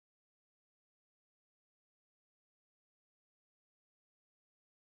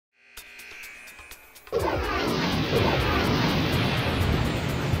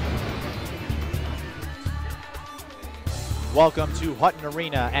Welcome to Hutton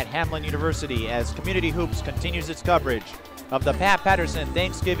Arena at Hamline University as Community Hoops continues its coverage of the Pat Patterson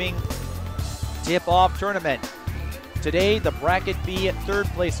Thanksgiving Tip-Off Tournament. Today, the Bracket B third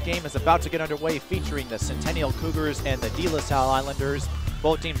place game is about to get underway, featuring the Centennial Cougars and the DeLaSalle Islanders,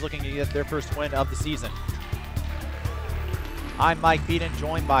 both teams looking to get their first win of the season. I'm Mike Beaton,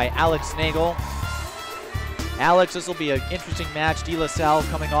 joined by Alex Nagel. Alex, this will be an interesting match. DeLaSalle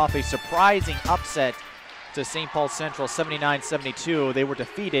coming off a surprising upset to St. Paul Central, 79-72. They were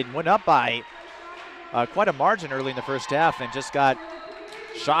defeated, went up by quite a margin early in the first half and just got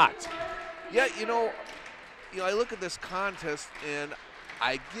shocked. Yeah, you know, I look at this contest and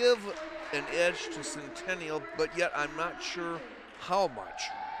I give an edge to Centennial, but yet I'm not sure how much.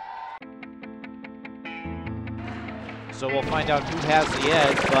 So we'll find out who has the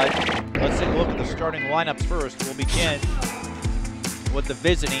edge, but let's take a look at the starting lineups first. We'll begin with the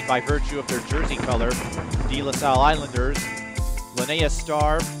visiting by virtue of their jersey color, DeLaSalle Islanders. Linnea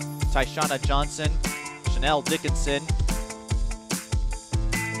Starr, Tyshana Johnson, Chanel Dickinson,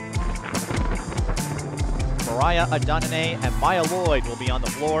 Mariah Adonane and Maya Lloyd will be on the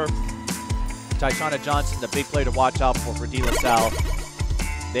floor. Tyshana Johnson, the big player to watch out for DeLaSalle.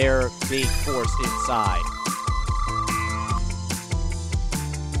 Their big force inside.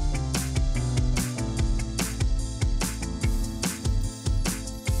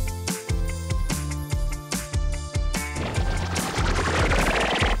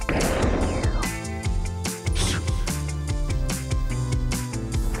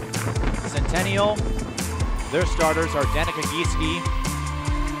 Centennial, their starters are Danica Gieske,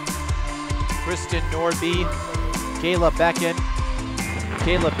 Kristen Nordby, Kayla Becken,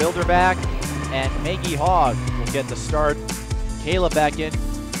 Kayla Bilderback, and Maggie Hogg will get the start. Kayla Becken,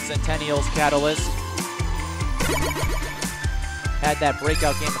 Centennial's catalyst, had that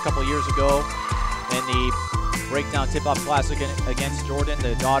breakout game a couple years ago in the Breakdown Tip-Off Classic against Jordan,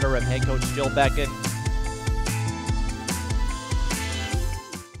 the daughter of head coach Jill Becken.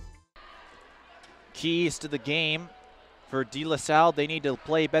 Keys to the game for DeLaSalle: they need to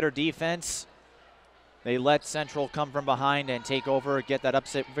play better defense. They let Central come from behind and take over, get that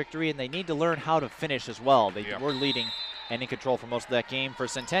upset victory, and they need to learn how to finish as well. They were leading and in control for most of that game. For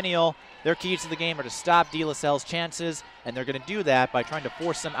Centennial, their keys to the game are to stop DeLaSalle's chances, and they're going to do that by trying to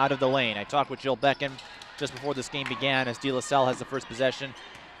force them out of the lane. I talked with Jill Becken just before this game began as DeLaSalle has the first possession.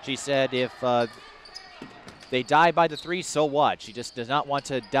 She said if they die by the three, so what? She just does not want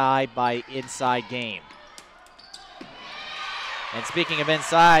to die by inside game. And speaking of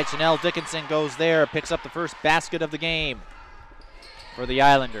inside, Chanel Dickinson goes there, picks up the first basket of the game for the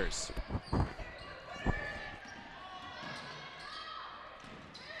Islanders.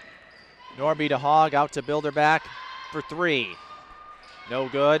 Norby to Hogg, out to Bilderback for three. No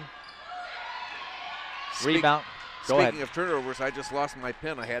good. Rebound. Go ahead. Speaking of turnovers, I just lost my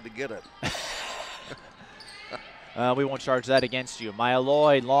pen. I had to get it. We won't charge that against you. Maya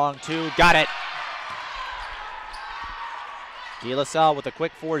Lloyd, long two, got it. DeLaSalle with a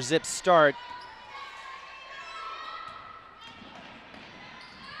quick 4-zip start.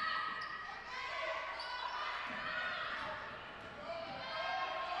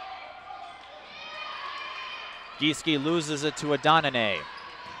 Gieske loses it to Adonane.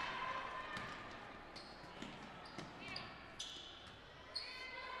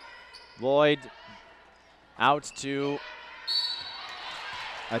 Lloyd out to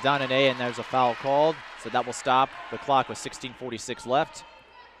Adonane, and there's a foul called, so that will stop the clock with 16:46 left.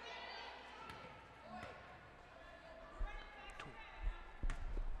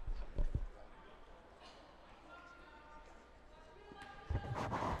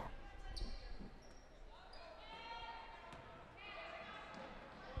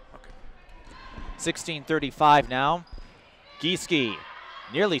 Okay. 16:35 now. Gieske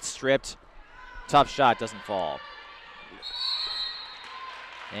nearly stripped. Tough shot, doesn't fall.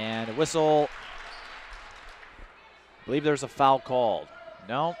 And a whistle. I believe there's a foul called.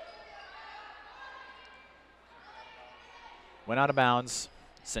 No. Went out of bounds.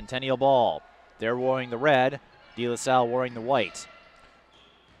 Centennial ball. They're wearing the red. DeLaSalle wearing the white.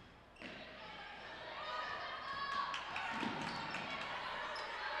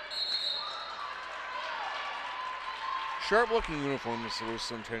 Sharp-looking uniforms, those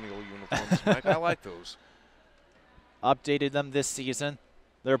Centennial uniforms, Mike. I like those. Updated them this season.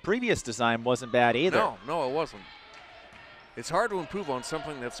 Their previous design wasn't bad either. No, it wasn't. It's hard to improve on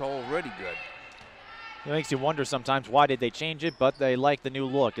something that's already good. It makes you wonder sometimes why did they change it, but they like the new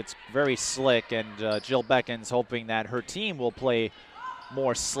look. It's very slick, and Jill Becken's hoping that her team will play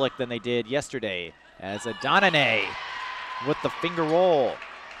more slick than they did yesterday. As Adonane with the finger roll.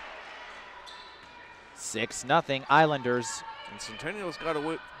 6-0 Islanders. And Centennial's got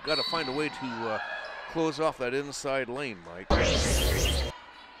to find a way to close off that inside lane, Mike.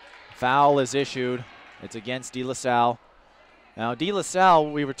 Foul is issued. It's against DeLaSalle. Now,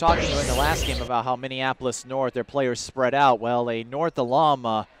 DeLaSalle, we were talking in the last game about how Minneapolis North, their players spread out. Well, a North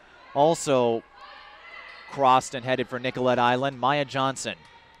alum also crossed and headed for Nicollet Island, Maya Johnson.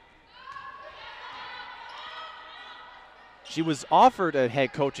 She was offered a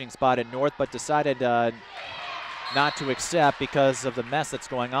head coaching spot at North, but decided not to accept because of the mess that's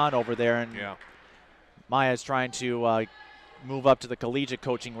going on over there. And yeah. Maya's trying to move up to the collegiate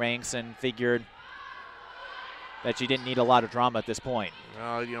coaching ranks and figured that she didn't need a lot of drama at this point.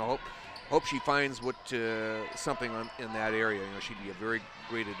 You know, hope she finds something in that area. You know, she'd be a very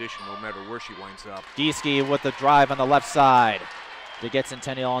great addition no matter where she winds up. Gieske with the drive on the left side to get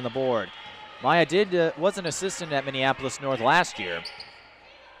Centennial on the board. Maya was an assistant at Minneapolis North last year.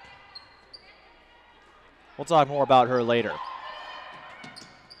 We'll talk more about her later.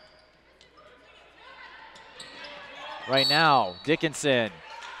 Right now, Dickinson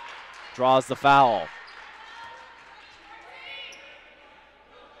draws the foul.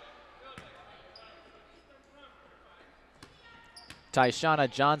 Tyshana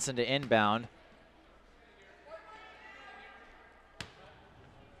Johnson to inbound.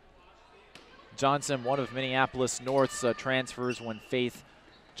 Johnson, one of Minneapolis North's transfers when Faith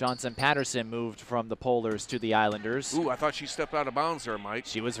Johnson-Patterson moved from the Polars to the Islanders. Ooh, I thought she stepped out of bounds there, Mike.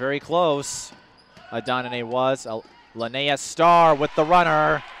 She was very close. Adonane was. Linnea Starr with the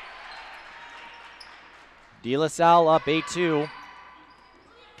runner. DeLaSalle up 8-2.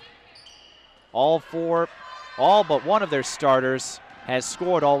 All but one of their starters has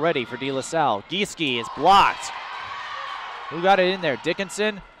scored already for DeLaSalle. Gieske is blocked. Who got it in there?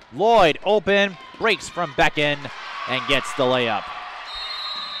 Dickinson. Lloyd open, breaks from Becken, and gets the layup.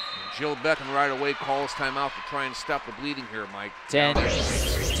 Jill Becken right away calls timeout to try and stop the bleeding here, Mike.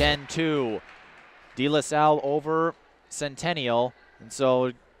 10-2. DeLaSalle over Centennial. And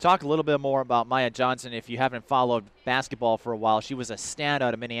so talk a little bit more about Maya Johnson if you haven't followed basketball for a while. She was a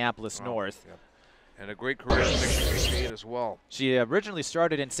standout at Minneapolis North. Yep. And a great career in Michigan State as well. She originally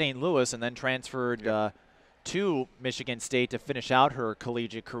started in St. Louis and then transferred to Michigan State to finish out her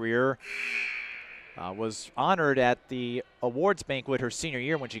collegiate career. Was honored at the awards banquet her senior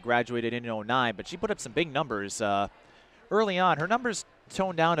year when she graduated in 2009, but she put up some big numbers early on. Her numbers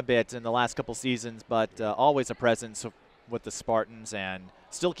toned down a bit in the last couple seasons, but always a presence with the Spartans and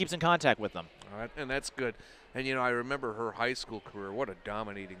still keeps in contact with them. All right, and that's good. And, you know, I remember her high school career. What a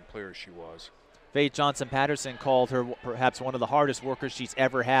dominating player she was. Faith Johnson-Patterson called her perhaps one of the hardest workers she's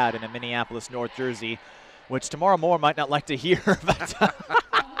ever had in a Minneapolis North jersey, which Tamara Moore might not like to hear.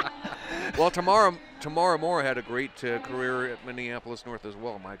 Well, Tamara Moore had a great career at Minneapolis North as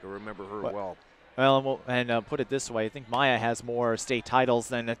well, Mike. I remember her well. Well, and put it this way, I think Maya has more state titles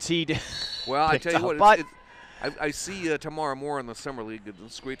than T did. Well, I tell you what, I see Tamara Moore in the Summer League.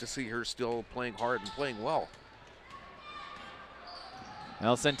 It's great to see her still playing hard and playing well.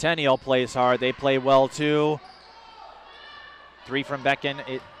 Well, Centennial plays hard. They play well, too. 3 from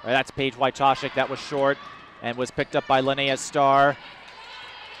Becken. That's Paige Wojtaszek. That was short and was picked up by Linnea Starr.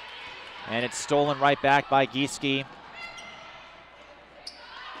 And it's stolen right back by Gieske.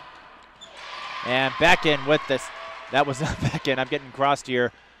 And Becken with this. That was not Becken. I'm getting crossed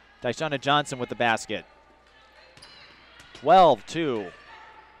here. Tyshana Johnson with the basket. 12-2.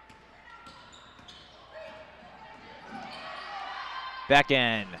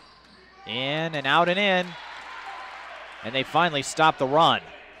 Becken in and out and in. And they finally stop the run.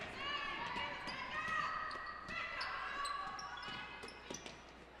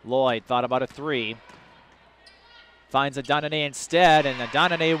 Lloyd thought about a 3. Finds Adonane instead, and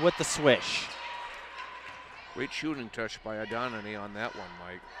Adonane with the swish. Great shooting touch by Adonane on that one,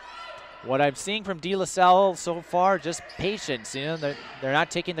 Mike. What I'm seeing from DeLaSalle so far, just patience. You know, they're not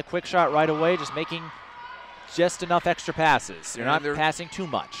taking the quick shot right away, just making just enough extra passes. They're not passing too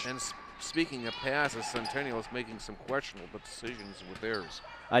much. And speaking of passes, Centennial is making some questionable decisions with theirs.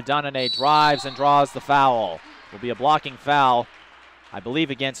 Adonane drives and draws the foul. Will be a blocking foul, I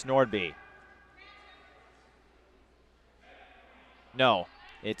believe, against Nordby. No,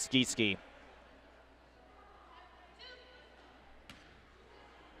 it's Gieske.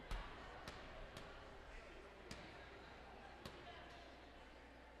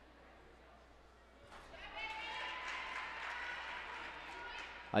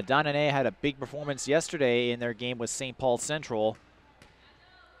 Adonane had a big performance yesterday in their game with St. Paul Central.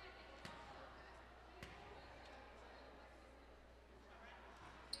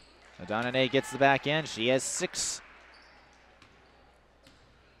 Adonane gets the back end. She has 6.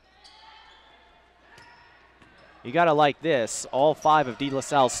 You got to like this. All 5 of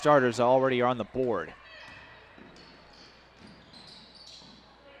DeLaSalle's starters already are on the board.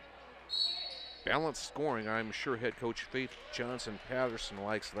 Balanced scoring. I'm sure head coach Faith Johnson-Patterson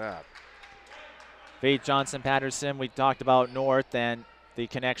likes that. Faith Johnson-Patterson, we talked about North and the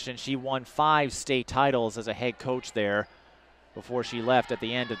connection. She won 5 state titles as a head coach there before she left at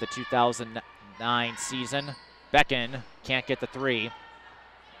the end of the 2009 season. Becken can't get the 3.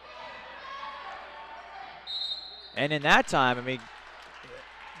 And in that time, I mean,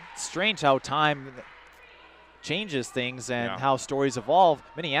 strange how time changes things and how stories evolve.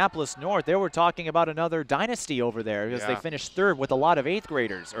 Minneapolis North, they were talking about another dynasty over there because they finished 3rd with a lot of 8th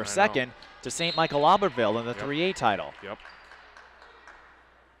graders, or 2nd to St. Michael Auburville in the 3A title. Yep.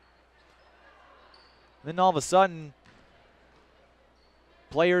 Then all of a sudden,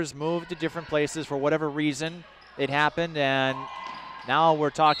 players moved to different places for whatever reason. It happened, and now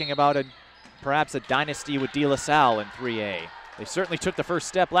we're talking about perhaps a dynasty with DeLaSalle in 3A. They certainly took the first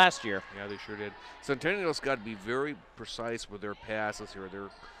step last year. Yeah, they sure did. Centennial's got to be very precise with their passes here.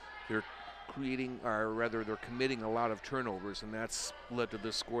 They're creating, or rather, they're committing a lot of turnovers, and that's led to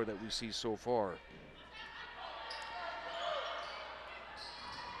the score that we see so far.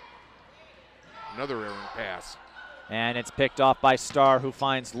 Another errant pass. And it's picked off by Starr, who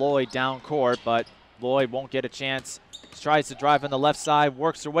finds Lloyd down court, but Lloyd won't get a chance. Tries to drive on the left side,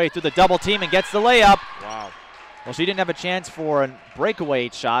 works her way through the double team and gets the layup. Wow. Well, she didn't have a chance for a breakaway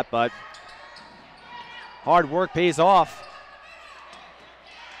shot, but hard work pays off.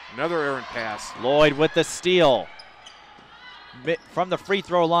 Another errant pass. Lloyd with the steal. From the free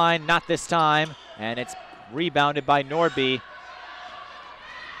throw line, not this time, and it's rebounded by Nordby.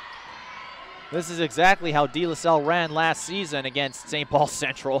 This is exactly how DeLaSalle ran last season against St. Paul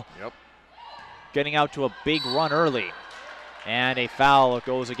Central. Yep. Getting out to a big run early. And a foul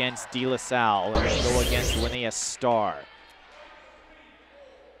goes against DeLaSalle. And it'll go against Linnea Starr.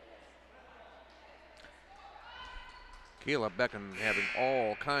 Kayla Becken having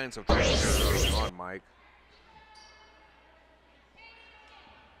all kinds of trouble here on Mike.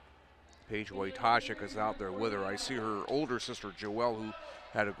 Paige Wojtaszek is out there with her. I see her older sister Joelle, who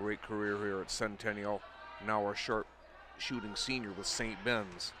had a great career here at Centennial. Now a sharp shooting senior with St.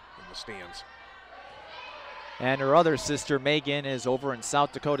 Ben's in the stands. And her other sister, Megan, is over in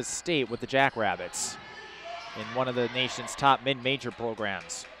South Dakota State with the Jackrabbits in one of the nation's top mid-major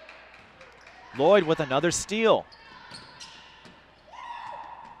programs. Lloyd with another steal.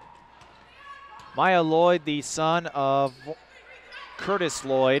 Maya Lloyd, the son of Curtis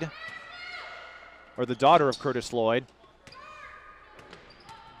Lloyd, or the daughter of Curtis Lloyd.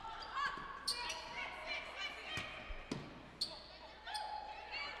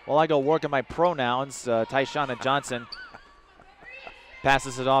 While I go work on my pronouns, Tyshana Johnson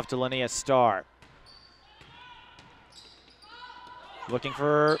passes it off to Linnea Starr. Looking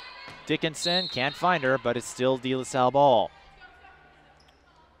for Dickinson, can't find her, but it's still DeLaSalle ball.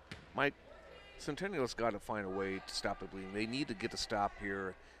 Mike, Centennial's got to find a way to stop the bleeding. They need to get a stop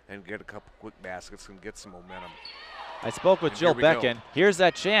here and get a couple quick baskets and get some momentum. I spoke with Jill Becken. Here's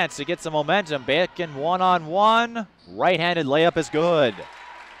that chance to get some momentum. Becken one-on-one. Right-handed layup is good.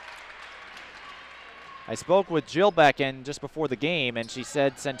 I spoke with Jill Becken just before the game, and she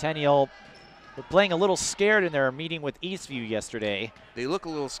said Centennial were playing a little scared in their meeting with Eastview yesterday. They look a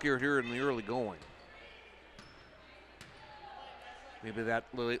little scared here in the early going. Maybe that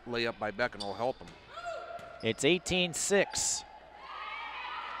layup by Becken will help them. It's 18-6.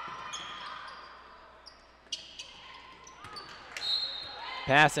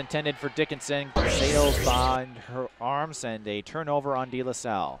 Pass intended for Dickinson, sails behind her arms, and a turnover on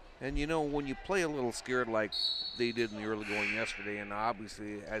DeLaSalle. And you know, when you play a little scared like they did in the early going yesterday, and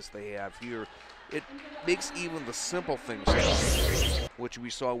obviously as they have here, it makes even the simple things tough, which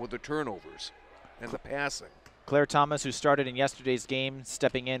we saw with the turnovers and the passing. Claire Thomas, who started in yesterday's game,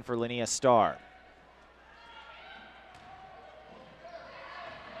 stepping in for Linnea Starr.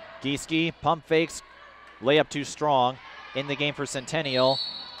 Gieske, pump fakes, layup too strong. In the game for Centennial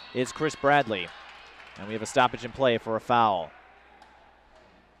is Chris Bradley. And we have a stoppage in play for a foul.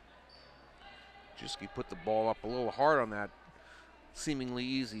 Gieske put the ball up a little hard on that seemingly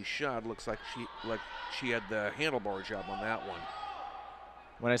easy shot. Looks like she had the handlebar job on that one.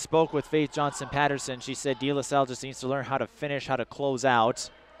 When I spoke with Faith Johnson-Patterson, she said DeLaSalle just needs to learn how to finish, how to close out.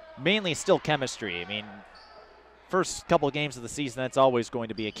 Mainly still chemistry. I mean, first couple of games of the season, that's always going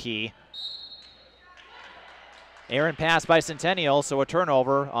to be a key. Errant pass by Centennial, so a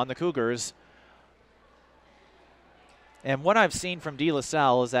turnover on the Cougars. And what I've seen from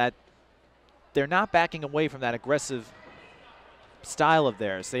DeLaSalle is that they're not backing away from that aggressive style of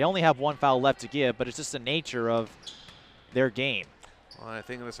theirs. They only have one foul left to give, but it's just the nature of their game. Well, I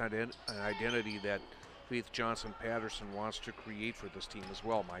think that's an identity that Faith Johnson Patterson wants to create for this team as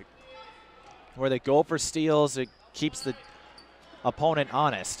well, Mike. Where they go for steals, it keeps the opponent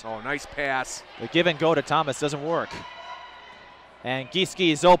honest. Oh, nice pass. The give and go to Thomas doesn't work. And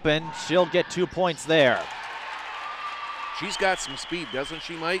Gieske is open. She'll get 2 points there. She's got some speed, doesn't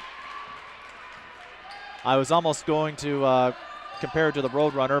she, Mike? I was almost going to compare her to the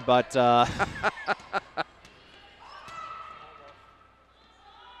Roadrunner, but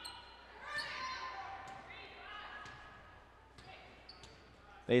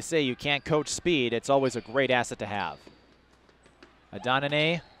they say you can't coach speed. It's always a great asset to have.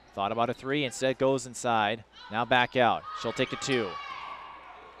 Adonane thought about a 3, instead goes inside. Now back out. She'll take a 2.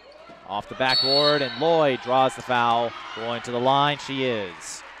 Off the backboard, and Lloyd draws the foul. Going to the line, she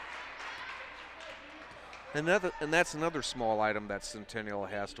is. And that's another small item that Centennial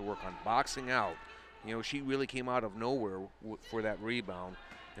has to work on, boxing out. You know, she really came out of nowhere for that rebound,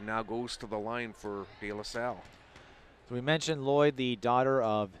 and now goes to the line for DeLaSalle. So we mentioned Lloyd, the daughter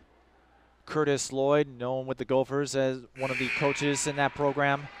of Curtis Lloyd, known with the Gophers as one of the coaches in that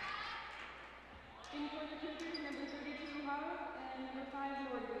program.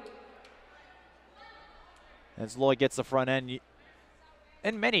 As Lloyd gets the front end,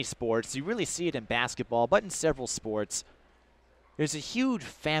 in many sports, you really see it in basketball, but in several sports, there's a huge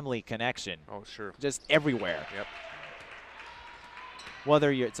family connection. Oh, sure. Just everywhere. Yep.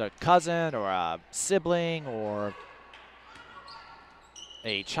 Whether it's a cousin or a sibling or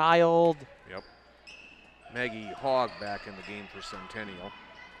a child. Yep. Maggie Hogg back in the game for Centennial.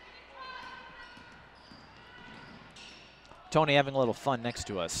 Tony having a little fun next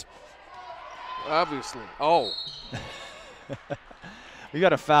to us. Obviously. Oh. We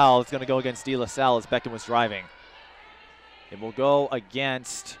got a foul. It's going to go against DeLaSalle as Beckton was driving. It will go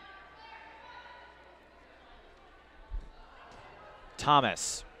against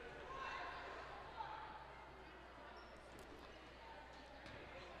Thomas.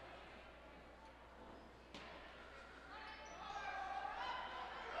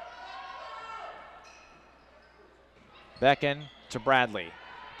 Beckton to Bradley.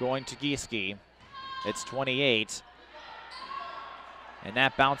 Going to Gieske. It's 28. And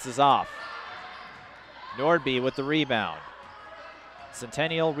that bounces off. Nordby with the rebound.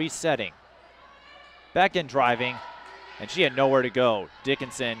 Centennial resetting. Beckton driving, and she had nowhere to go.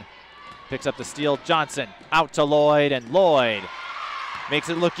 Dickinson picks up the steal. Johnson out to Lloyd, and Lloyd makes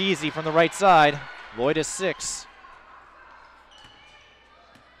it look easy from the right side. Lloyd is 6.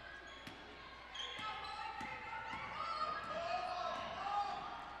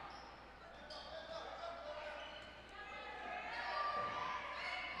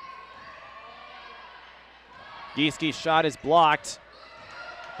 Gieske's shot is blocked,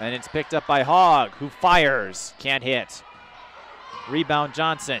 and it's picked up by Hogg, who fires. Can't hit. Rebound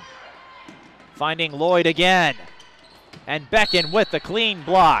Johnson. Finding Lloyd again. And Beckton with the clean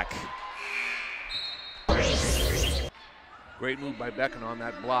block. Great move by Beckton on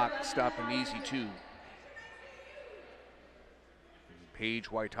that block, stopping easy too. Paige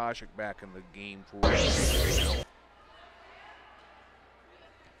Wojtaszek back in the game for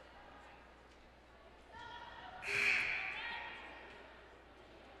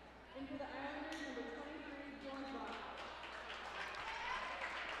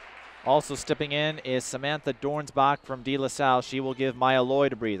Also stepping in is Samantha Dornsbach from DeLaSalle. She will give Maya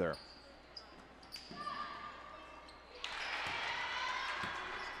Lloyd a breather.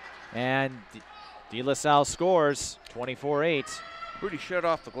 And DeLaSalle scores 24-8. Pretty shut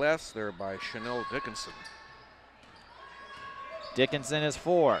off the glass there by Chanel Dickinson. Dickinson is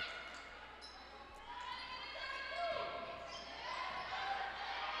 4.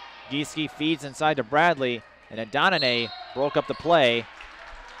 Gieske feeds inside to Bradley, and Adonane broke up the play.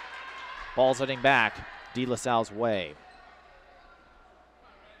 Ball's heading back DeLaSalle's way.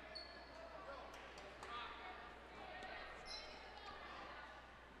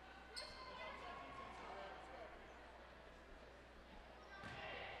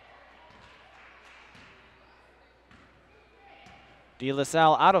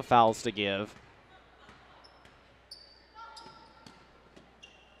 DeLaSalle out of fouls to give.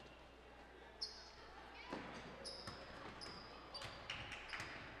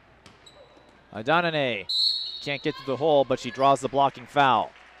 Adonane can't get to the hole, but she draws the blocking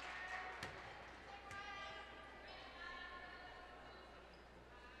foul.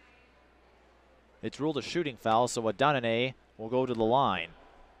 It's ruled a shooting foul, so Adonane will go to the line.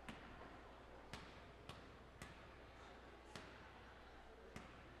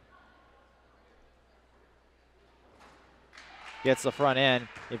 gets the front end.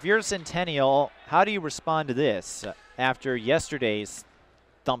 If you're Centennial, how do you respond to this after yesterday's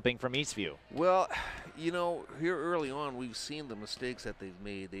thumping from Eastview? Well, you know, here early on, we've seen the mistakes that they've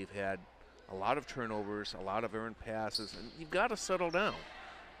made. They've had a lot of turnovers, a lot of errant passes, and you've got to settle down.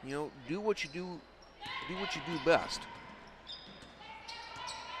 You know, do what you do best,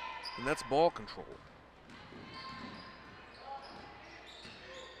 and that's ball control.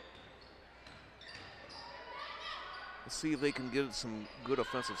 Let's see if they can get some good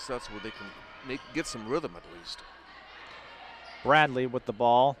offensive sets where they can get some rhythm at least. Bradley with the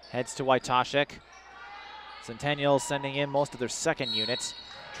ball, heads to Wojtaszek. Centennial sending in most of their second units.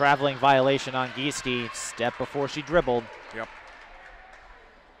 Traveling violation on Gieske, step before she dribbled. Yep.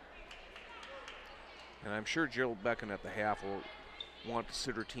 And I'm sure Jill Becken at the half will want to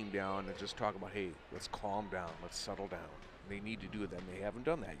sit her team down and just talk about, hey, let's calm down, let's settle down. They need to do that, and they haven't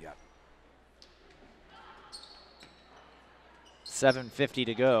done that yet. 7:50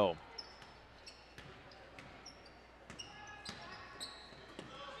 to go.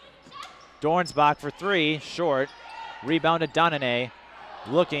 Dornsbach for three, short. Rebounded Donane,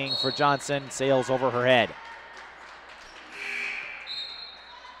 looking for Johnson, sails over her head.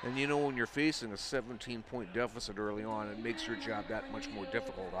 And you know, when you're facing a 17-point deficit early on, it makes your job that much more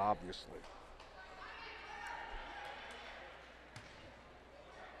difficult, obviously.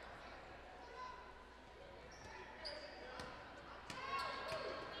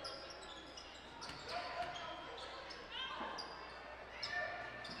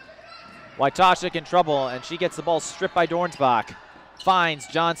 Wojtaszek in trouble, and she gets the ball stripped by Dornsbach. Finds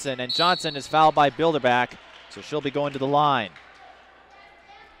Johnson, and Johnson is fouled by Bilderback, so she'll be going to the line.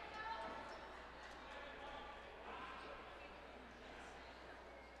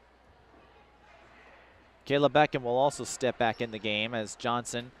 Kayla Becken will also step back in the game as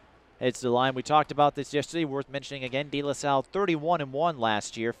Johnson heads to the line. We talked about this yesterday. Worth mentioning again, DeLaSalle 31-1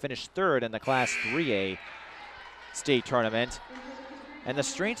 last year, finished third in the Class 3A state tournament. And the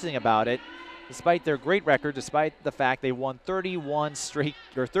strange thing about it, despite their great record, despite the fact they won 30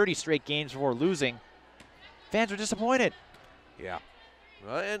 straight games before losing, fans were disappointed. Yeah,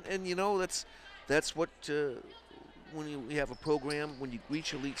 and you know, that's what when you have a program, when you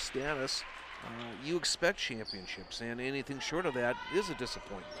reach elite status, you expect championships, and anything short of that is a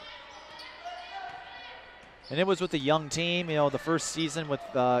disappointment. And it was with a young team, you know, the first season with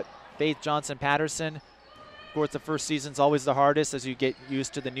Faith Johnson-Patterson. Of course, the first season's always the hardest as you get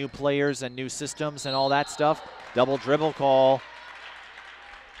used to the new players and new systems and all that stuff. Double dribble call.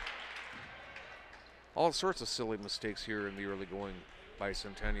 All sorts of silly mistakes here in the early going by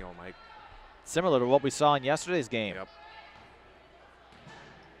Centennial, Mike. Similar to what we saw in yesterday's game. Yep.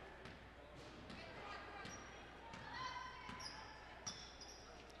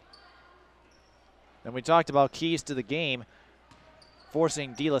 And we talked about keys to the game,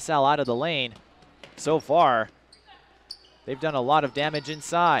 forcing DeLaSalle out of the lane. So far, they've done a lot of damage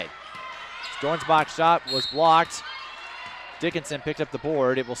inside. Dornsbach's shot was blocked. Dickinson picked up the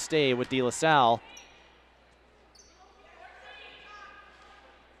board. It will stay with DeLaSalle.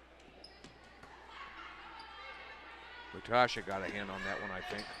 Wojtaszek got a hand on that one, I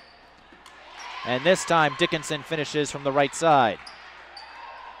think. And this time, Dickinson finishes from the right side.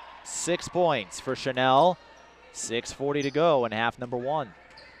 6 points for Chanel. 6:40 to go in half number one.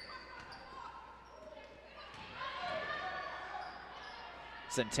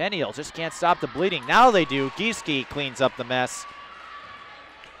 Centennial just can't stop the bleeding. Now they do. Gieske cleans up the mess.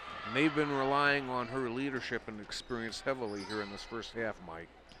 And they've been relying on her leadership and experience heavily here in this first half, Mike.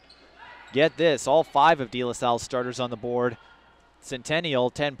 Get this, all 5 of DeLaSalle's starters on the board. Centennial,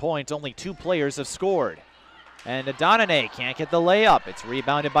 10 points, only 2 players have scored. And Adonane can't get the layup. It's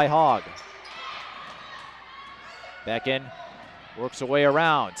rebounded by Hogg. Becken works her way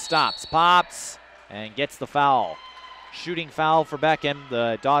around, stops, pops, and gets the foul. Shooting foul for Becken,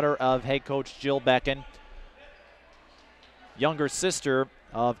 the daughter of head coach Jill Becken. Younger sister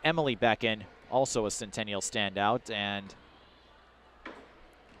of Emily Becken, also a Centennial standout. And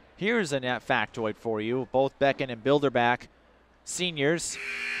here's a factoid for you. Both Becken and Bilderback, seniors,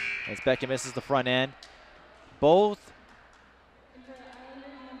 as Becken misses the front end. Both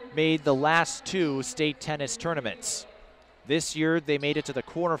made the last 2 state tennis tournaments. This year, they made it to the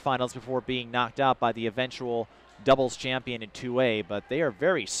quarterfinals before being knocked out by the eventual doubles champion in 2A, but they are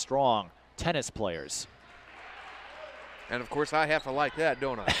very strong tennis players. And of course, I have to like that,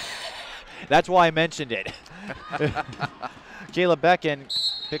 don't I? That's why I mentioned it. Kayla Becken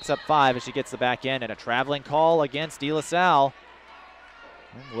picks up 5 as she gets the back end, and a traveling call against DeLaSalle.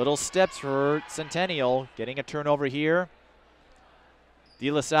 Little steps for Centennial, getting a turnover here.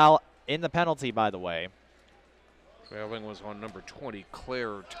 DeLaSalle in the penalty, by the way. Fouling was on number 20,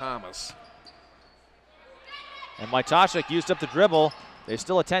 Claire Thomas. And Wojtaszek used up the dribble. There's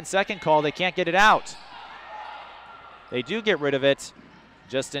still a 10-second call. They can't get it out. They do get rid of it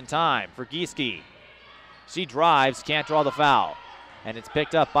just in time for Gieske. She drives, can't draw the foul. And it's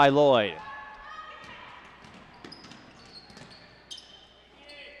picked up by Lloyd.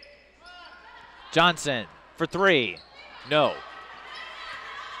 Johnson for three. No.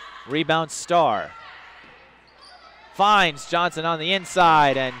 Rebound Starr. Finds Johnson on the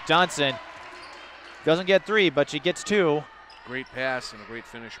inside, and Johnson doesn't get three, but she gets two. Great pass and a great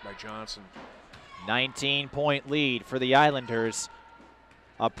finish by Johnson. 19-point lead for the Islanders,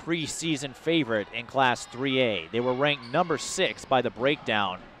 a preseason favorite in Class 3A. They were ranked number 6 by the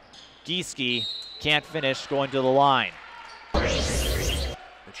breakdown. Gieske can't finish going to the line.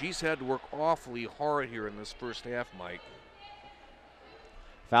 And she's had to work awfully hard here in this first half, Mike.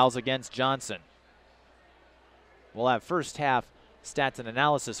 Fouls against Johnson. We'll have first half stats and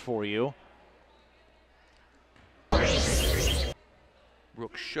analysis for you.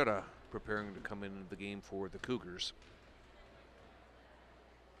 Brooke Shutta preparing to come into the game for the Cougars.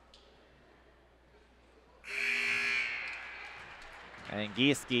 And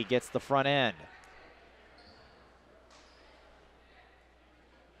Gieske gets the front end.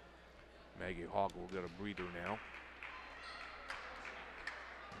 Maggie Hogg will get a breather now.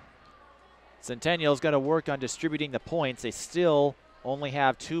 Centennial's got to work on distributing the points. They still only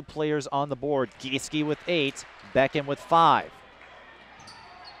have 2 players on the board. Gieske with 8, Beckham with 5.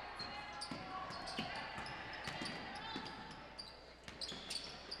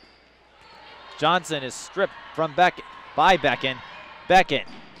 Johnson is stripped from by Becken. Becken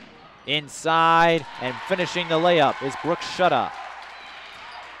inside and finishing the layup is Brooke Shutta.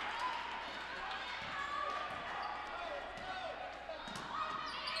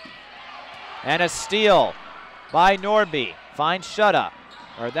 And a steal by Nordby. Finds Shutta.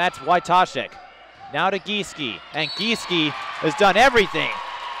 Or that's Wojtaszek. Now to Gieske. And Gieske has done everything,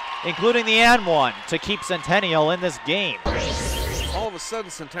 including the and one, to keep Centennial in this game. All of a sudden,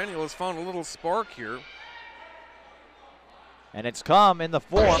 Centennial has found a little spark here. And it's come in the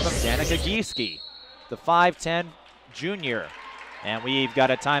form of Danica Gieske, the 5'10 junior. And we've got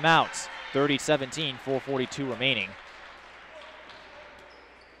a timeout. 30-17, 4:42 remaining.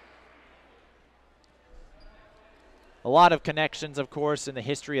 A lot of connections, of course, in the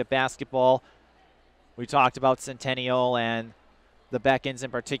history of basketball. We talked about Centennial and the Beckons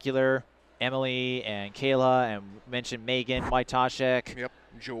in particular, Emily and Kayla, and mentioned Megan Wojtaszek. Yep,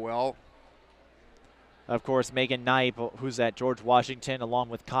 Joelle. Of course, Megan Knipe, who's at George Washington, along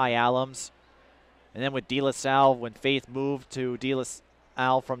with Kai Allums. And then with DeLaSalle, when Faith moved to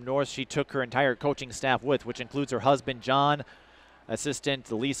DeLaSalle from North, she took her entire coaching staff with, which includes her husband, John, assistant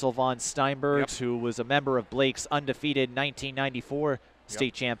Liesel von Steinberg, who was a member of Blake's undefeated 1994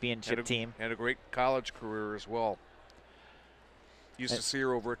 state championship team. Had a great college career as well. Used to see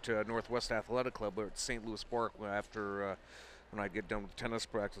her over at Northwest Athletic Club at St. Louis Park after when I'd get done with tennis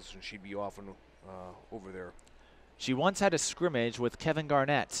practice, and she'd be often over there. She once had a scrimmage with Kevin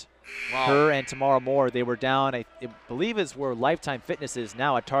Garnett. Wow. Her and Tamara Moore, they were down, I believe it's where Lifetime Fitness is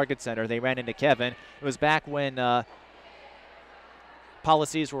now at Target Center. They ran into Kevin. It was back when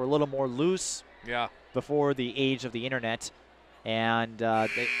policies were a little more loose, before the age of the internet. And I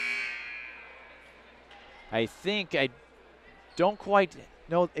think, I don't quite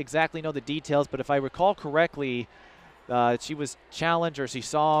exactly know the details, but if I recall correctly, she was challenged, or she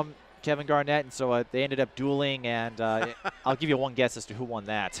saw him, Kevin Garnett, and so they ended up dueling, and I'll give you one guess as to who won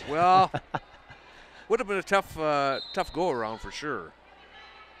that. Well, would have been a tough go-around for sure.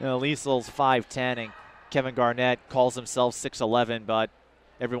 Liesel's 5'10", and Kevin Garnett calls himself 6'11", but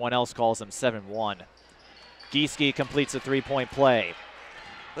everyone else calls him 7'1". Gieske completes a three-point play.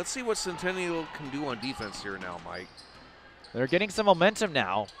 Let's see what Centennial can do on defense here now, Mike. They're getting some momentum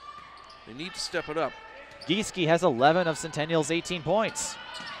now. They need to step it up. Gieske has 11 of Centennial's 18 points.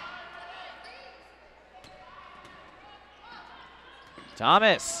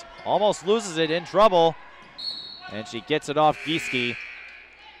 Thomas almost loses it, in trouble, and she gets it off Gieske.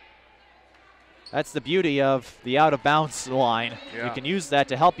 That's the beauty of the out-of-bounds line. You can use that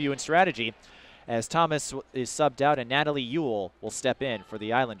to help you in strategy, as Thomas is subbed out and Natalie Ewell will step in for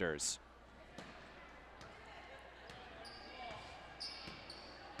the Islanders.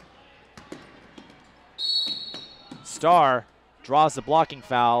 Starr draws the blocking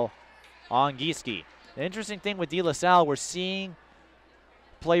foul on Gieske. The interesting thing with DeLaSalle, we're seeing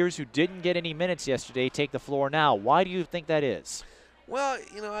players who didn't get any minutes yesterday take the floor now. Why do you think that is? Well,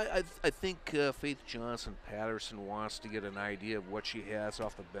 you know, I think Faith Johnson-Patterson wants to get an idea of what she has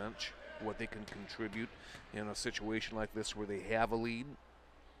off the bench. what they can contribute in a situation like this where they have a lead.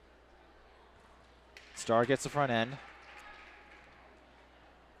 Starr gets the front end.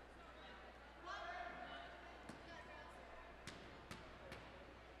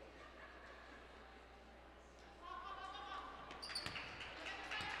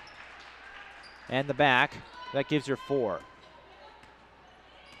 And the back. That gives her 4.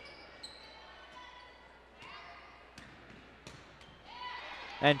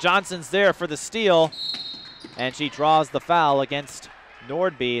 And Johnson's there for the steal. And she draws the foul against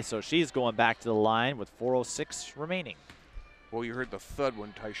Nordby, so she's going back to the line with 4:06 remaining. Well, you heard the thud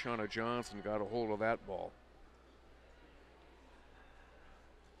when Tyshana Johnson got a hold of that ball.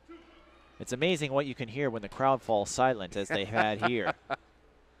 It's amazing what you can hear when the crowd falls silent, as they had here.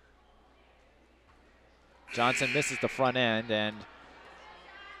 Johnson misses the front end, and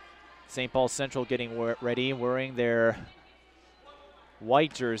St. Paul Central getting ready, wearing their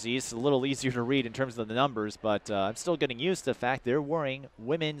white jerseys. A little easier to read in terms of the numbers, but I'm still getting used to the fact they're wearing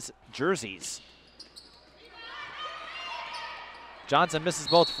women's jerseys. Johnson misses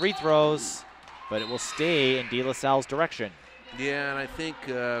both free throws, but it will stay in DeLaSalle's direction. Yeah, and I think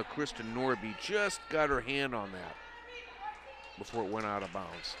Kristen Norby just got her hand on that before it went out of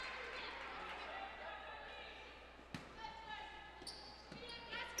bounds.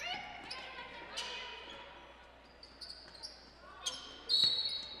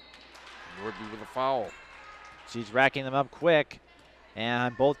 Norby with a foul. She's racking them up quick,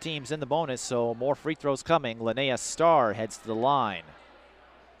 and both teams in the bonus, so more free throws coming. Linnea Starr heads to the line.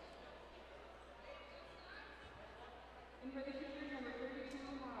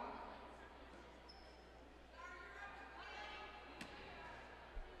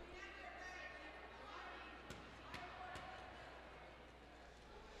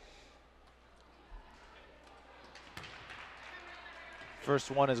 First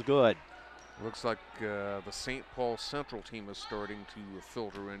one is good. Looks like the St. Paul Central team is starting to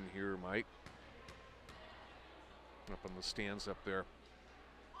filter in here, Mike. Up in the stands up there.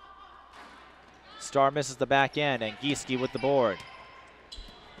 Starr misses the back end, and Gieske with the board.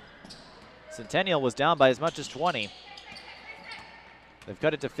 Centennial was down by as much as 20. They've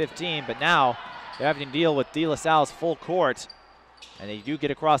cut it to 15, but now they're having to deal with DeLaSalle's full court, and they do get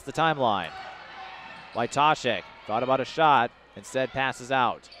across the timeline. Wojtaszek thought about a shot, instead passes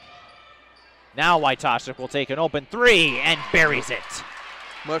out. Now Wojtaszek will take an open 3 and buries it.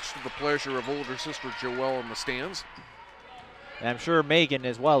 Much to the pleasure of older sister Joelle in the stands. And I'm sure Megan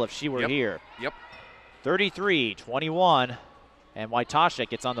as well if she were here. Yep. 33-21, and Wojtaszek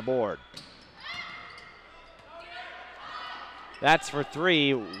gets on the board. That's for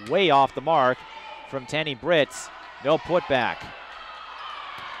 3, way off the mark from Tanny Britz. No putback.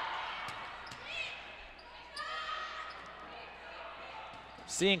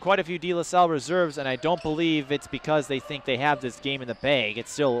 Seeing quite a few DeLaSalle reserves, and I don't believe it's because they think they have this game in the bag.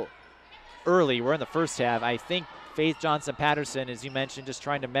 It's still early. We're in the first half. I think Faith Johnson-Patterson, as you mentioned, just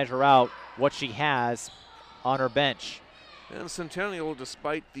trying to measure out what she has on her bench. And Centennial,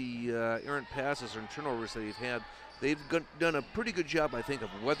 despite the errant passes and turnovers they've had, they've done a pretty good job, I think, of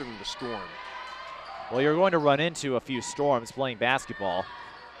weathering the storm. Well, you're going to run into a few storms playing basketball.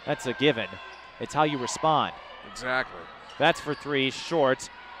 That's a given. It's how you respond. Exactly. That's for 3, short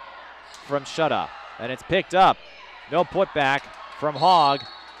from Shutta. And it's picked up. No putback from Hogg.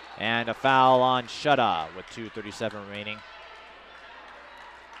 And a foul on Shutta with 2:37 remaining.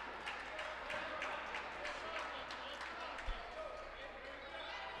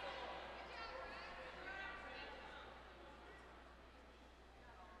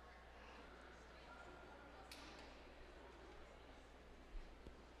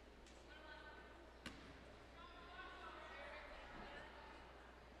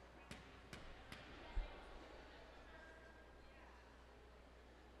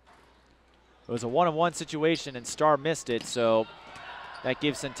 It was a one-on-one situation, and Starr missed it, so that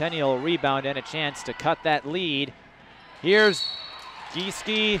gives Centennial a rebound and a chance to cut that lead. Here's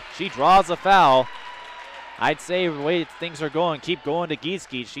Gieske. She draws a foul. I'd say the way things are going, keep going to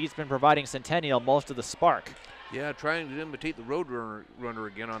Gieske. She's been providing Centennial most of the spark. Yeah, trying to imitate the road runner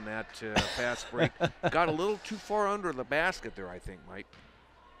again on that fast break. Got a little too far under the basket there, I think, Mike.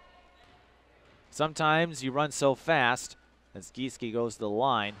 Sometimes you run so fast, as Gieske goes to the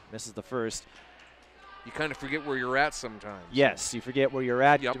line, misses the first. You kind of forget where you're at sometimes. Yes, you forget where you're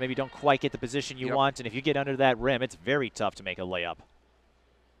at. Yep. You maybe don't quite get the position you want, and if you get under that rim, it's very tough to make a layup.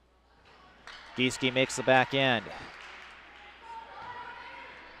 Gieske makes the back end.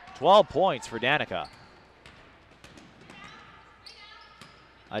 12 points for Danica.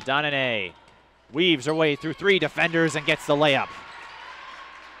 Adonane weaves her way through 3 defenders and gets the layup.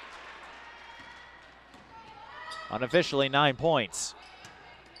 Unofficially 9 points.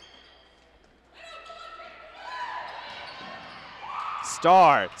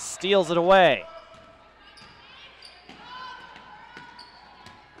 Starr steals it away.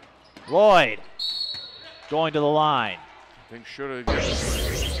 Lloyd going to the line. I think should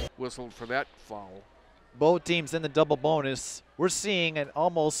have whistled for that foul. Both teams in the double bonus. We're seeing an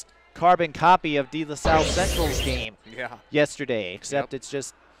almost carbon copy of DeLaSalle Central's game yesterday, except it's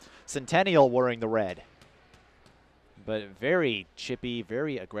just Centennial wearing the red. But very chippy,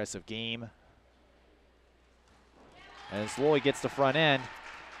 very aggressive game. As Lloyd gets the front end,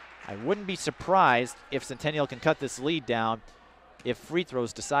 I wouldn't be surprised if Centennial can cut this lead down if free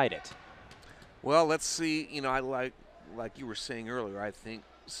throws decide it. Well, let's see. You know, I like you were saying earlier, I think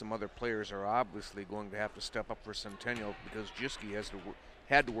some other players are obviously going to have to step up for Centennial because Jiski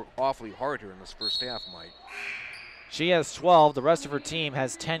had to work awfully hard here in this first half, Mike. She has 12. The rest of her team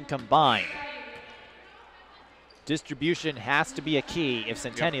has 10 combined. Distribution has to be a key if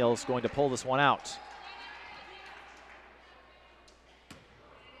Centennial is going to pull this one out.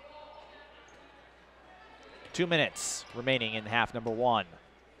 Two minutes remaining in half number one.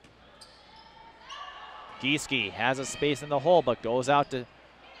 Gieske has a space in the hole, but goes out to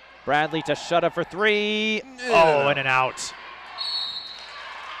Bradley to shut up for three. Oh, in and out.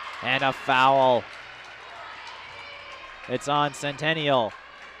 And a foul. It's on Centennial.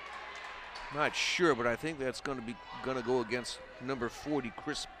 Not sure, but I think that's going to go against number 40,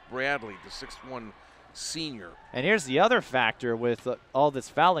 Chris Bradley, the 6'1" senior. And here's the other factor with all this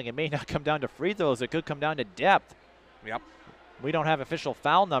fouling. It may not come down to free throws. It could come down to depth. Yep. We don't have official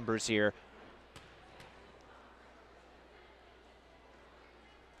foul numbers here.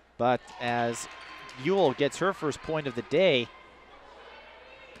 But as Ewell gets her first point of the day,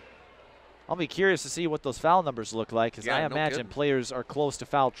 I'll be curious to see what those foul numbers look like, because I imagine players are close to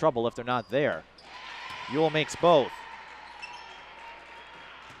foul trouble if they're not there. Ewell makes both.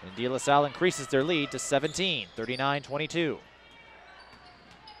 And DeLaSalle increases their lead to 17, 39-22.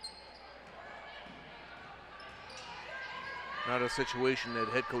 Not a situation that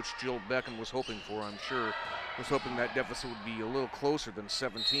head coach Jill Becken was hoping for, I'm sure. Was hoping that deficit would be a little closer than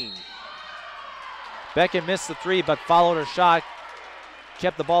 17. Becken missed the three, but followed her shot,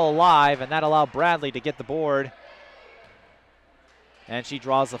 kept the ball alive, and that allowed Bradley to get the board. And she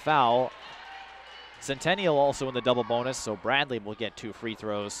draws the foul. Centennial also in the double bonus, so Bradley will get 2 free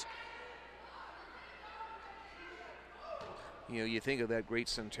throws. You know, you think of that great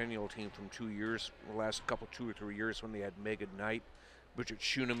Centennial team from 2 years, the last couple, 2 or 3 years when they had Megan Knight, Bridget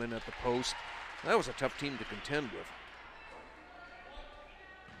Schooneman at the post. That was a tough team to contend with.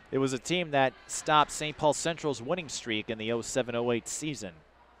 It was a team that stopped St. Paul Central's winning streak in the 07-08 season.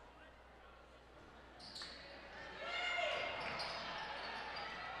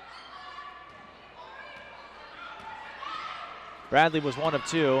 Bradley was 1 of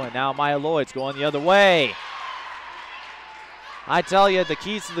 2, and now Maya Lloyd's going the other way. I tell you, the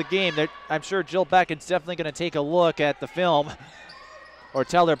keys to the game, I'm sure Jill Becken's definitely going to take a look at the film or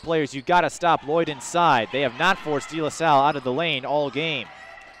tell their players, you got to stop Lloyd inside. They have not forced DeLaSalle out of the lane all game.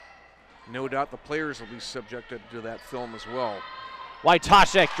 No doubt the players will be subjected to that film as well.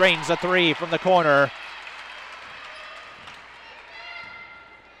 Wojtaszek drains a 3 from the corner.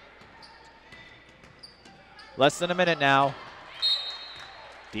 Less than a minute now.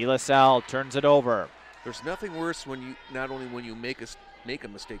 DeLaSalle turns it over. There's nothing worse when you not only when you make a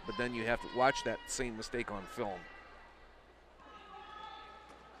mistake, but then you have to watch that same mistake on film.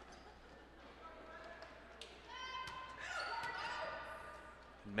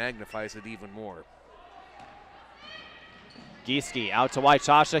 It magnifies it even more. Gieske out to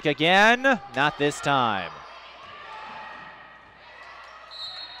Wojtaszek again. Not this time.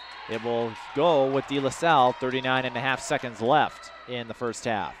 It will go with DeLaSalle, 39.5 seconds left in the first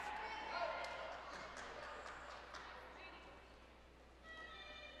half.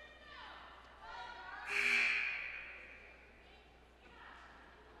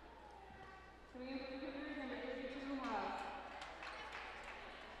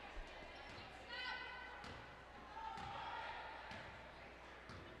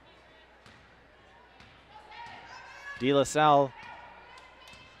 DeLaSalle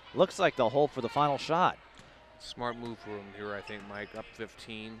looks like they'll hold for the final shot. Smart move for him here, I think, Mike. Up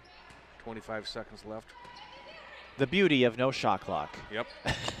 15, 25 seconds left. The beauty of no shot clock. Yep.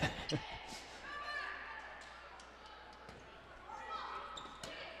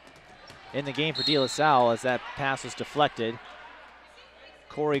 In the game for DeLaSalle as that pass was deflected,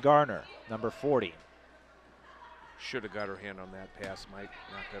 Corey Garner, number 40. Should have got her hand on that pass, Mike.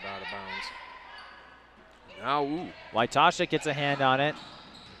 Knocked it out of bounds. Now, ooh. Wojtaszek gets a hand on it.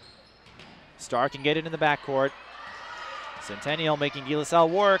 Starr can get it in the backcourt. Centennial making DeLaSalle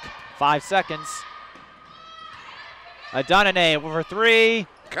work. 5 seconds. Adonane over 3.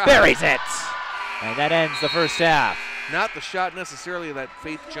 God. Buries it. And that ends the first half. Not the shot necessarily that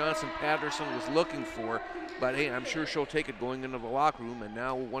Faith Johnson-Patterson was looking for, but hey, I'm sure she'll take it going into the locker room, and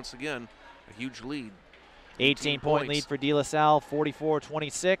now, once again, a huge lead. 18-point lead for DeLaSalle,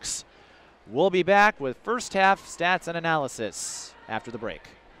 44-26. We'll be back with first half stats and analysis after the break.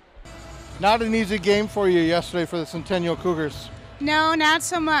 Not an easy game for you yesterday for the Centennial Cougars. No, not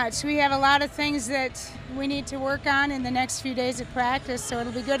so much. We have a lot of things that we need to work on in the next few days of practice, so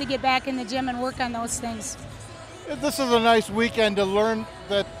it'll be good to get back in the gym and work on those things. This is a nice weekend to learn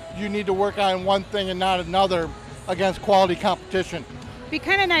that you need to work on one thing and not another against quality competition. It'd be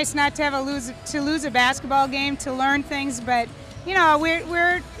kind of nice not to have lose a basketball game to learn things, but you know,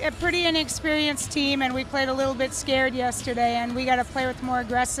 we're a pretty inexperienced team, and we played a little bit scared yesterday, and we got to play with more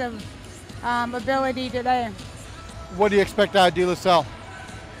aggressive ability today. What do you expect out of DeLaSalle?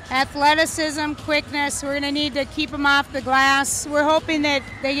 Athleticism, quickness. We're going to need to keep them off the glass. We're hoping that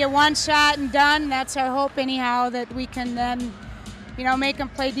they get one shot and done. That's our hope anyhow, that we can then, you know, make them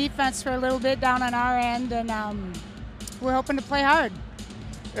play defense for a little bit down on our end, and we're hoping to play hard.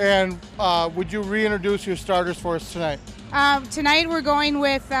 And would you reintroduce your starters for us tonight? Tonight we're going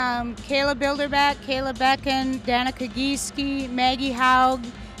with Kayla Bilderback, Kayla Becken, Danica Gieske, Maggie Haug,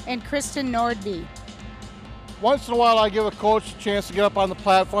 and Kristen Nordby. Once in a while I give a coach a chance to get up on the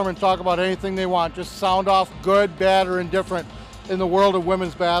platform and talk about anything they want. Just sound off good, bad, or indifferent in the world of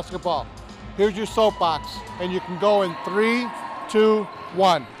women's basketball. Here's your soapbox, and you can go in 3, 2,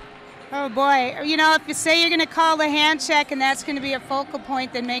 1. Oh boy, you know, if you say you're going to call the hand check and that's going to be a focal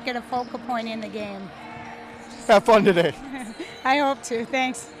point, then make it a focal point in the game. Have fun today. I hope to.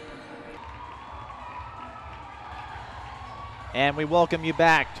 Thanks. And we welcome you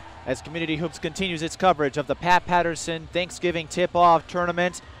back as Community Hoops continues its coverage of the Pat Patterson Thanksgiving Tip-Off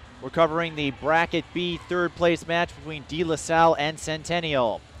Tournament. We're covering the Bracket B third-place match between DeLaSalle and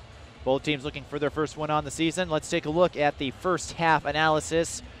Centennial. Both teams looking for their first win on the season. Let's take a look at the first half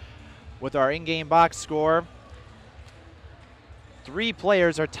analysis with our in-game box score. 3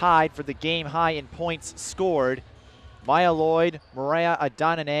 players are tied for the game high in points scored. Maya Lloyd, Mariah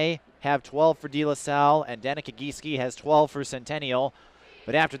Adonane have 12 for DeLaSalle, and Danica Gieske has 12 for Centennial.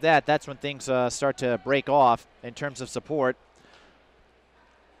 But after that, that's when things start to break off in terms of support.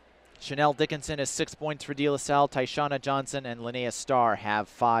 Chanel Dickinson has 6 points for DeLaSalle. Tyshana Johnson and Linnea Starr have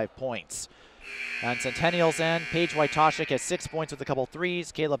 5 points. On Centennial's end, Paige Wojtaszek has 6 points with a couple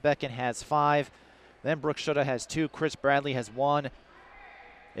threes. Kayla Becken has 5. Then Brooke Schutte has 2. Chris Bradley has 1.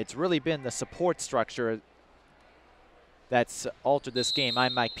 It's really been the support structure that's altered this game.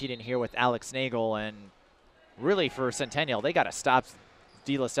 I'm Mike Peden here with Alex Nagel, and really for Centennial, they got to stop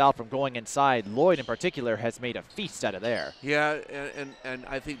DeLaSalle from going inside. Lloyd in particular has made a feast out of there. Yeah, and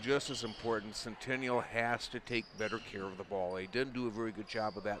I think just as important, Centennial has to take better care of the ball. They didn't do a very good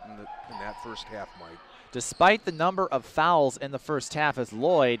job of that in that first half, Mike. Despite the number of fouls in the first half, as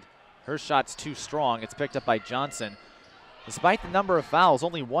Lloyd, her shot's too strong. It's picked up by Johnson. Despite the number of fouls,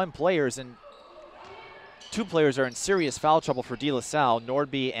 only 1 player is in. 2 players are in serious foul trouble for DeLaSalle.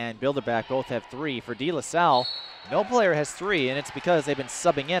 Nordby and Bilderback both have 3. For DeLaSalle, no player has 3, and it's because they've been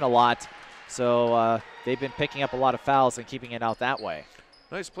subbing in a lot. So they've been picking up a lot of fouls and keeping it out that way.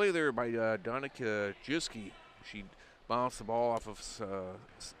 Nice play there by Danica Gieske. She bounced the ball off of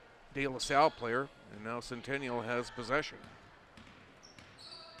DeLaSalle player, and now Centennial has possession.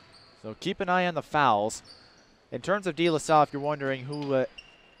 So keep an eye on the fouls. In terms of DeLaSalle, if you're wondering who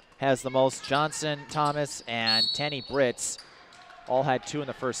has the most, Johnson, Thomas, and Tanny Britz all had 2 in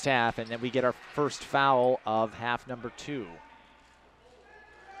the first half, and then we get our first foul of half number 2.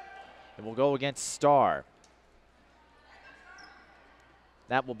 And we'll go against Starr.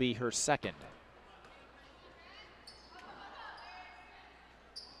 That will be her second.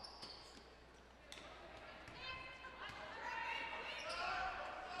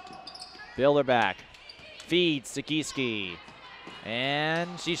 Bilderback feeds to Gieske,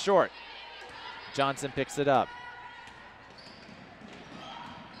 and she's short. Johnson picks it up.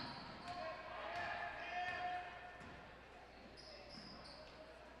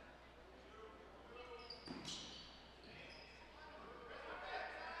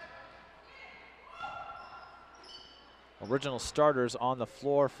 Original starters on the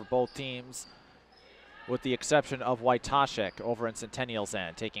floor for both teams, with the exception of Wojtaszek over in Centennial's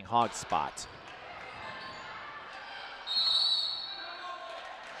end, taking Hogg's spot.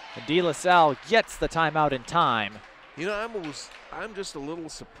 And DeLaSalle gets the timeout in time. You know, I'm just a little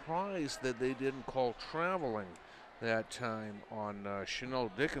surprised that they didn't call traveling. that time on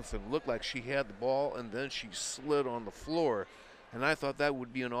Chanel Dickinson. Looked like she had the ball and then she slid on the floor, and I thought that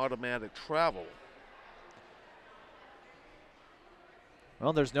would be an automatic travel.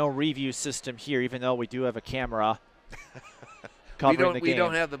 Well, there's no review system here, even though we do have a camera covering the game. We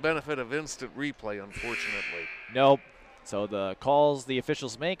don't have the benefit of instant replay, unfortunately. Nope. So the calls the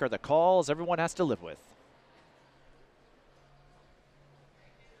officials make are the calls everyone has to live with.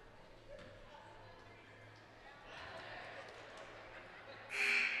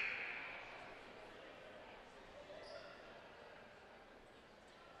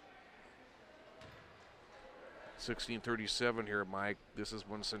 $16:37 here, Mike. This is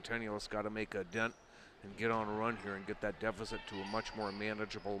when Centennial has got to make a dent and get on a run here and get that deficit to a much more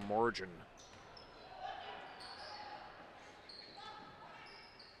manageable margin.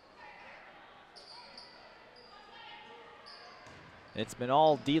 It's been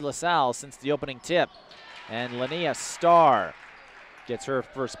all DeLaSalle since the opening tip. And Linnea Starr gets her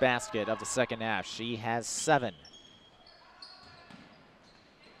first basket of the second half. She has 7.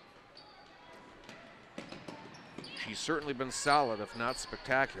 She's certainly been solid, if not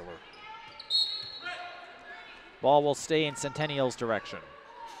spectacular. Ball will stay in Centennial's direction.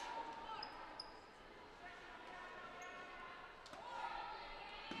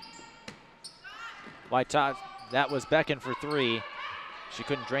 That was Becken for 3. She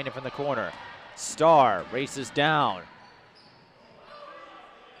couldn't drain it from the corner. Starr races down.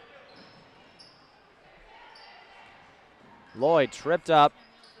 Lloyd tripped up.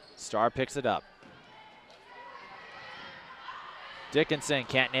 Starr picks it up. Dickinson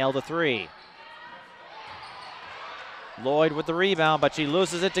can't nail the 3. Lloyd with the rebound, but she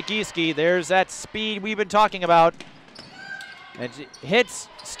loses it to Gieske. There's that speed we've been talking about. And she hits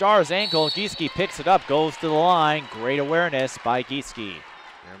Starr's ankle. Gieske picks it up, goes to the line. Great awareness by Gieske.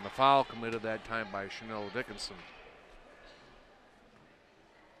 And the foul committed that time by Chanel Dickinson.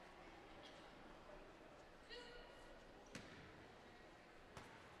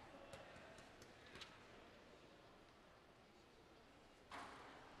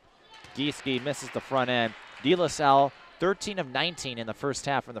 Gieske misses the front end. DeLaSalle 13 of 19 in the first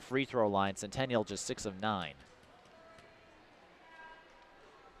half from the free throw line. Centennial just 6 of 9.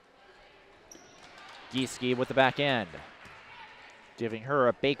 Gieske with the back end, giving her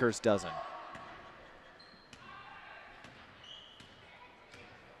a baker's dozen.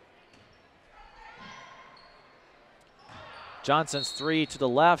 Johnson's 3 to the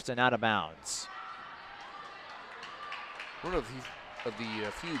left and out of bounds. One of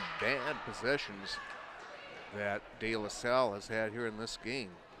the few bad possessions that DeLaSalle has had here in this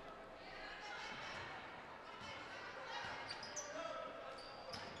game.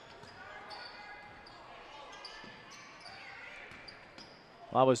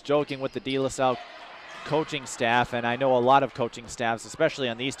 Well, I was joking with the DeLaSalle coaching staff, and I know a lot of coaching staffs, especially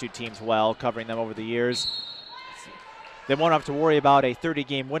on these two teams well, covering them over the years. They won't have to worry about a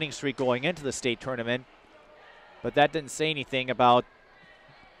 30-game winning streak going into the state tournament, but that didn't say anything about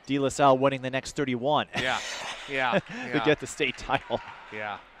DeLaSalle winning the next 31. Yeah. To get the state title.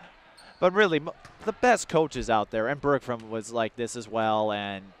 Yeah. But really, the best coaches out there, and Bergstrom was like this as well,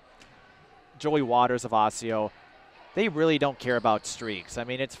 and Joey Waters of Osseo, they really don't care about streaks. I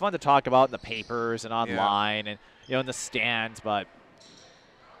mean, it's fun to talk about in the papers and online and, you know, in the stands, but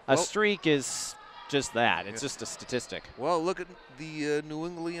a streak is just that. It's just a statistic. Well, look at the New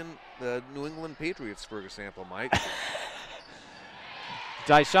England Patriots, for example, Mike.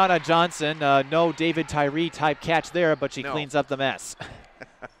 Dyshana Johnson, no David Tyree type catch there, but she cleans up the mess.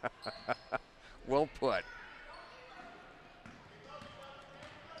 Well put.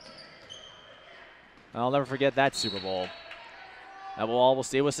 I'll never forget that Super Bowl. That will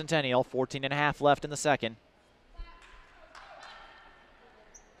stay with Centennial. 14.5 left in the second.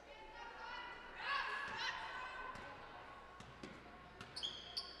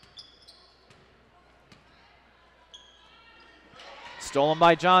 Stolen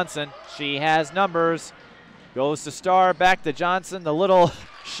by Johnson. She has numbers. Goes to Starr, back to Johnson. The little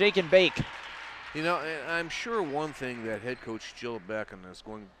shake and bake. You know, I'm sure one thing that head coach Jill Becken is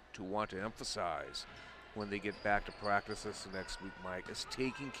going to want to emphasize when they get back to practice this next week, Mike, is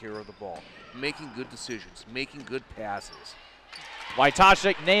taking care of the ball, making good decisions, making good passes.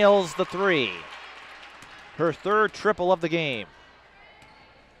 Wojtaszek nails the 3. Her 3rd triple of the game.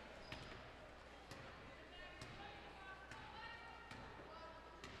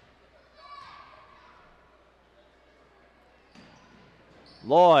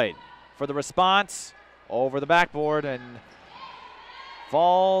 Lloyd for the response, over the backboard, and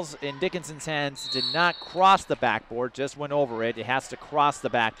falls in Dickinson's hands. Did not cross the backboard, just went over it. It has to cross the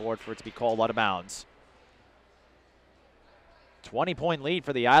backboard for it to be called out of bounds. 20-point lead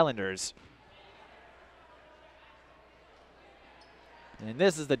for the Islanders. And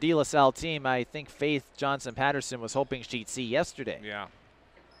this is the DeLaSalle team I think Faith Johnson-Patterson was hoping she'd see yesterday. Yeah.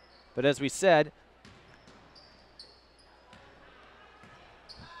 But as we said,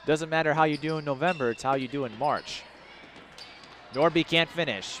 doesn't matter how you do in November, it's how you do in March. Nordby can't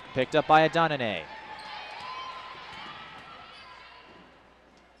finish. Picked up by Adonane.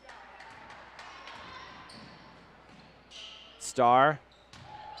 Starr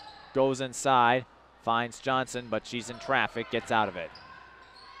goes inside, finds Johnson, but she's in traffic, gets out of it.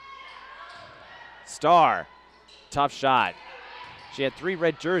 Starr, tough shot. She had 3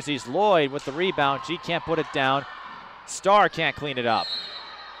 red jerseys. Lloyd with the rebound. She can't put it down. Starr can't clean it up.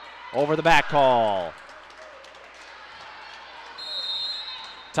 Over the back call.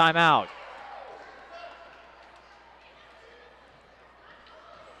 Timeout.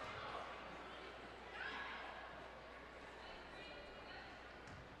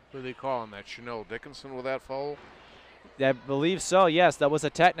 Who are they calling that? Chanel Dickinson with that foul? I believe so, yes. That was a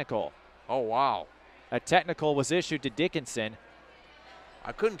technical. Oh, wow. A technical was issued to Dickinson.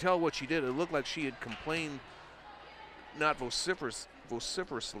 I couldn't tell what she did. It looked like she had complained, not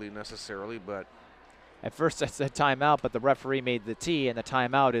vociferously necessarily, but. At first I said timeout, but the referee made the T, and the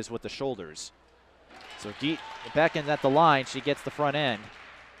timeout is with the shoulders. So Beckins at the line. She gets the front end.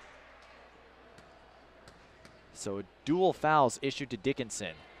 So dual fouls issued to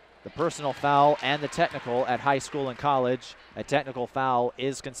Dickinson. The personal foul and the technical at high school and college. A technical foul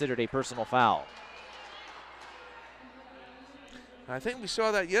is considered a personal foul. I think we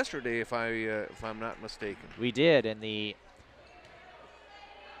saw that yesterday, if I'm not mistaken. We did in the.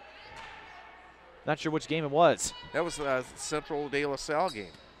 Not sure which game it was. That was the Central DeLaSalle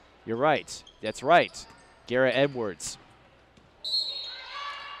game. You're right. That's right. Garrett Edwards.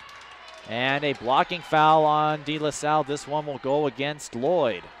 And a blocking foul on DeLaSalle. This one will go against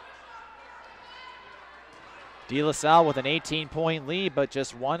Lloyd. DeLaSalle with an 18-point lead, but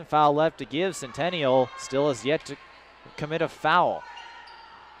just 1 foul left to give. Centennial still has yet to commit a foul.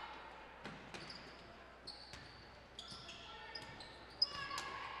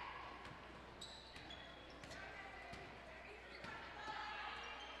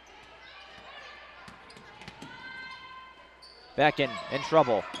 Beck in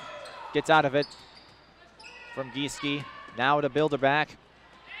trouble. Gets out of it from Gieske. Now to Bilderback,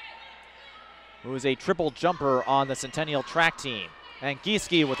 who is a triple jumper on the Centennial track team. And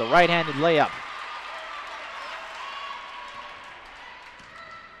Gieske with a right-handed layup.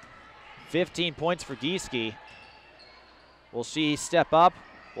 15 points for Gieske. Will she step up?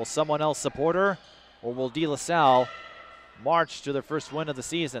 Will someone else support her? Or will DeLaSalle march to their first win of the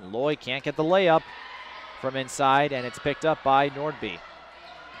season? Lloyd can't get the layup from inside, and it's picked up by Nordby.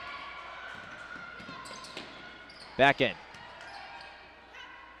 Back in.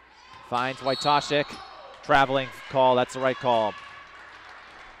 Finds Wojtaszek. Traveling call. That's the right call.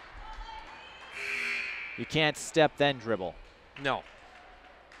 You can't step then dribble. No.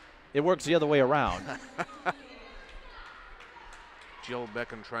 It works the other way around. Jill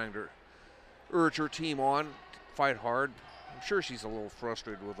Becken trying to urge her team on, fight hard. I'm sure she's a little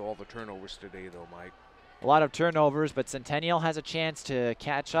frustrated with all the turnovers today, though, Mike. A lot of turnovers, but Centennial has a chance to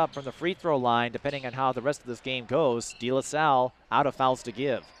catch up from the free throw line depending on how the rest of this game goes. DeLaSalle out of fouls to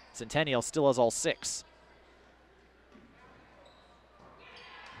give. Centennial still has all 6.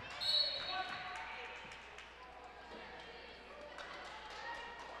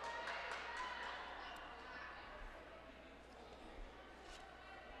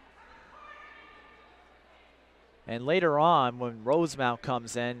 And later on, when Rosemount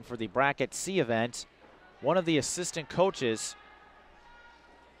comes in for the Bracket C event, one of the assistant coaches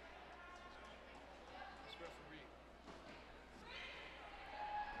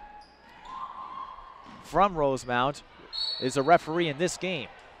from Rosemount is a referee in this game.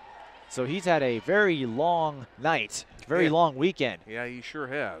 So he's had a very long night, very long weekend. Yeah, he sure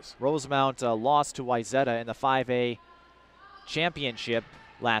has. Rosemount lost to Wayzata in the 5A championship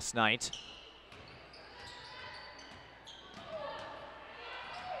last night.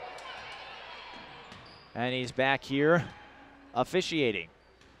 And he's back here officiating.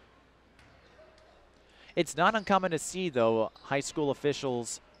 It's not uncommon to see, though, high school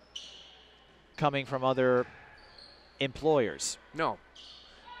officials coming from other employers. No.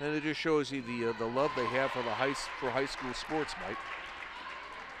 And it just shows you the love they have for high school sports, Mike.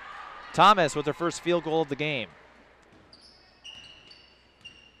 Thomas with their first field goal of the game.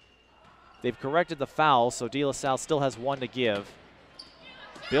 They've corrected the foul, so DeLaSalle still has 1 to give.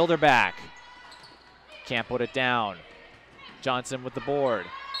 Bilderback. Can't put it down. Johnson with the board.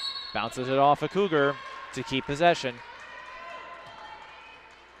 Bounces it off a Cougar to keep possession.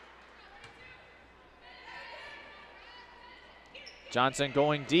 Johnson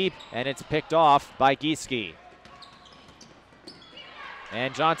going deep, and it's picked off by Gieske.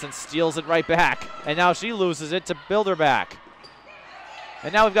 And Johnson steals it right back. And now she loses it to Bilderback.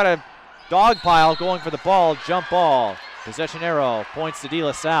 And now we've got a dog pile going for the ball, jump ball. Possession arrow points to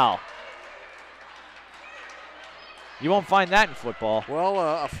DeLaSalle. You won't find that in football. Well,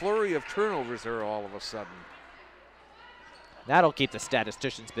 a flurry of turnovers there all of a sudden. That'll keep the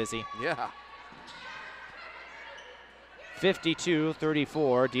statisticians busy. Yeah. 52-34,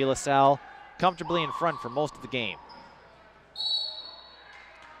 DeLaSalle comfortably in front for most of the game.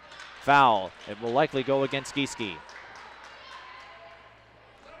 Foul. It will likely go against Gieske.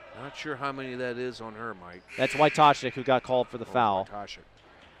 Not sure how many that is on her, Mike. That's Wojtaszek who got called for the foul. Wojtaszek.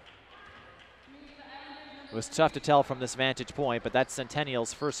 It was tough to tell from this vantage point, but that's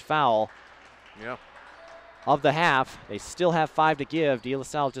Centennial's first foul of the half. They still have 5 to give.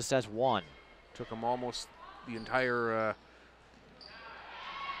 DeLaSalle just has 1. Took them almost the entire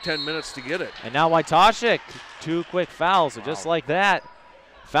 10 minutes to get it. And now Wojtaszek, 2 quick fouls. So just like that,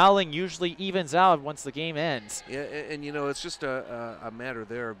 fouling usually evens out once the game ends. Yeah, and you know, it's just a matter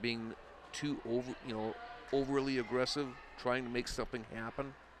there of being too overly aggressive, trying to make something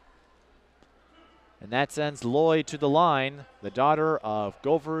happen. And that sends Lloyd to the line, the daughter of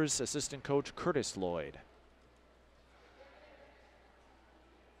Gophers assistant coach Curtis Lloyd.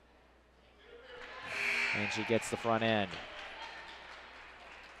 And she gets the front end.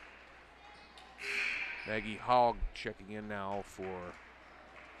 Maggie Hogg checking in now for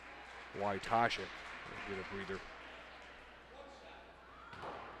Wojtaszek. Get a breather.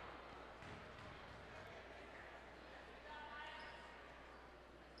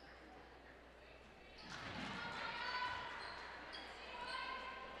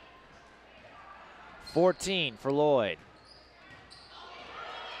 $14 for Lloyd.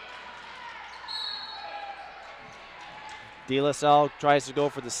 DeLaSalle tries to go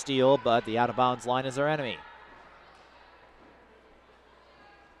for the steal, but the out-of-bounds line is their enemy.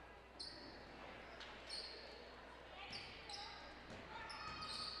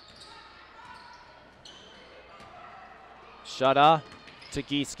 Shutta to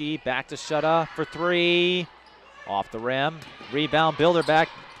Gieske, back to Shutta for 3. Off the rim, rebound, Bilderback.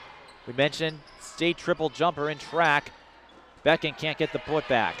 We mentioned state triple jumper in track. Becken can't get the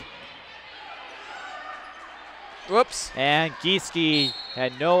putback. Whoops. And Gieske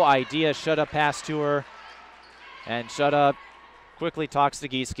had no idea Shutta passed to her. And Shutta quickly talks to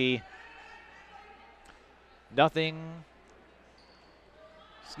Gieske. Nothing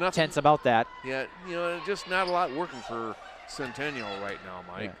tense about that. Yeah, you know, just not a lot working for Centennial right now,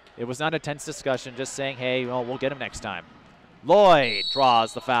 Mike. Yeah. It was not a tense discussion, just saying, hey, well, we'll get him next time. Lloyd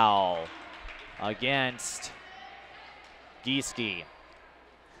draws the foul against Gieske.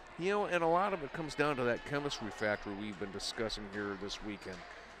 You know, and a lot of it comes down to that chemistry factor we've been discussing here this weekend.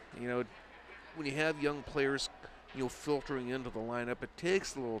 You know, when you have young players, you know, filtering into the lineup, it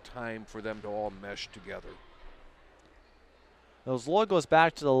takes a little time for them to all mesh together. As Lloyd goes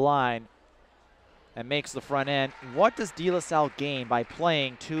back to the line and makes the front end, what does DeLaSalle gain by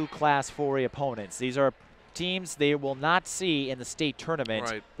playing 2 Class 4A opponents? These are teams they will not see in the state tournament,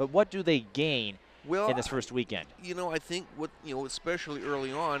 right. But what do they gain in this first weekend? You know, I think what, you know, especially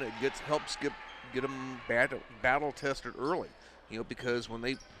early on, it helps get them battle tested early. You know, because when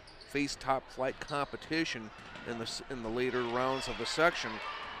they face top flight competition in the later rounds of the section,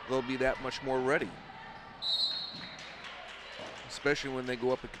 they'll be that much more ready. Especially when they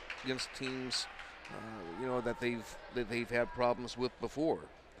go up against teams, you know, that they've had problems with before,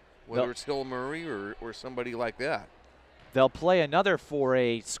 whether it's Hill Murray or somebody like that. They'll play another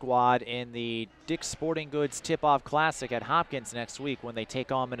 4A squad in the Dick's Sporting Goods Tip-Off Classic at Hopkins next week when they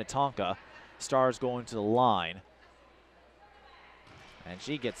take on Minnetonka. Stars going to the line. And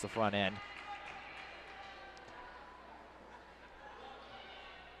she gets the front end.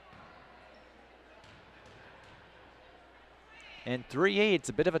 In 3A, it's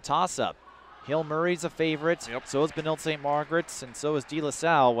a bit of a toss-up. Hill Murray's a favorite, so is Benilde St. Margaret's, and so is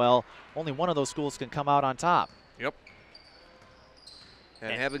DeLaSalle. Well, only one of those schools can come out on top. Yep.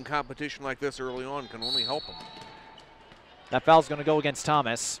 And having competition like this early on can only help them. That foul's going to go against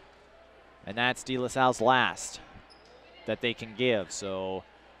Thomas, and that's DeLaSalle's last that they can give. So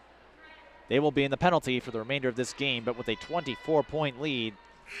they will be in the penalty for the remainder of this game, but with a 24-point lead,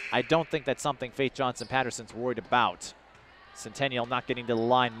 I don't think that's something Faith Johnson-Patterson's worried about. Centennial not getting to the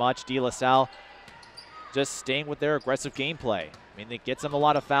line much. DeLaSalle just staying with their aggressive gameplay. I mean, it gets them a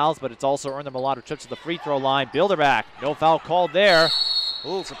lot of fouls, but it's also earned them a lot of trips to the free throw line. Bilderback, no foul called there. A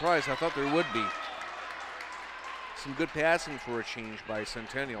little surprised. I thought there would be. Some good passing for a change by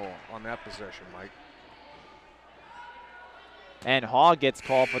Centennial on that possession, Mike. And Hogg gets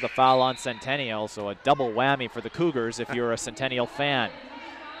called for the foul on Centennial, so a double whammy for the Cougars if you're a Centennial fan.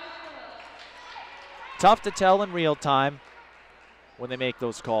 Tough to tell in real time when they make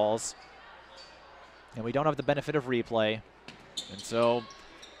those calls. And we don't have the benefit of replay. And so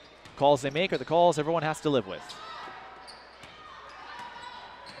calls they make are the calls everyone has to live with.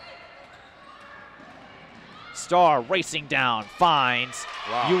 Starr racing down, finds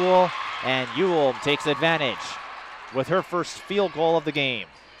Ewell, and Ewell takes advantage with her first field goal of the game.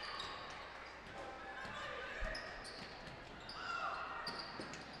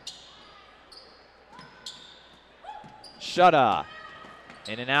 Shutta,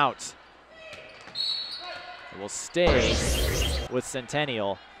 in and out. It will stay with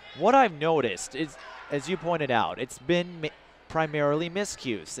Centennial. What I've noticed is, as you pointed out, it's been primarily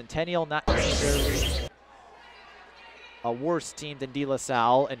miscues. Centennial not necessarily a worse team than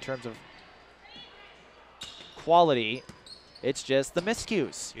DeLaSalle in terms of quality. It's just the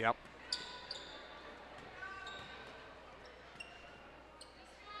miscues. Yep.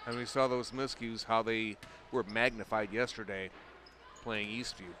 And we saw those miscues, how they were magnified yesterday playing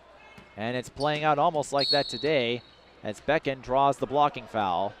Eastview. And it's playing out almost like that today as Becken draws the blocking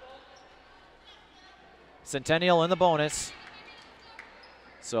foul. Centennial in the bonus.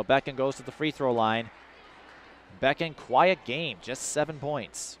 So Becken goes to the free throw line. Becken, quiet game, just 7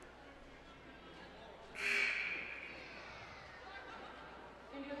 points.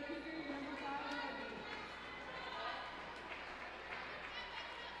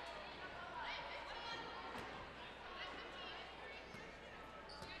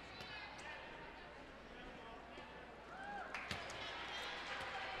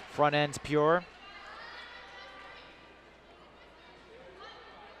 Front end's pure.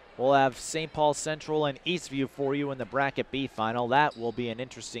 We'll have St. Paul Central and Eastview for you in the Bracket B final. That will be an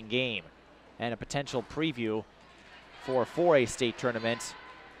interesting game and a potential preview for a 4A state tournament.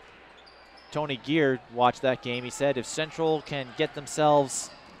 Tony Gear watched that game. He said if Central can get themselves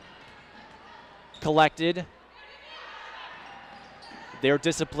collected, they're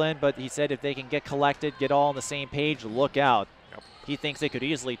disciplined, but he said if they can get collected, get all on the same page, look out. Yep. He thinks they could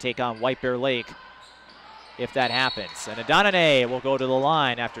easily take on White Bear Lake if that happens. And Adonane will go to the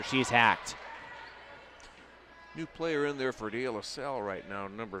line after she's hacked. New player in there for DeLaSalle right now,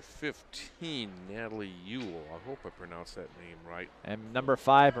 number 15, Natalie Ewell. I hope I pronounced that name right. And number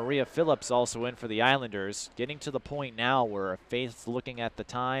 5, Maria Phillips, also in for the Islanders. Getting to the point now where Faith's looking at the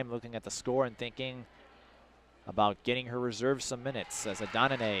time, looking at the score, and thinking about getting her reserve some minutes as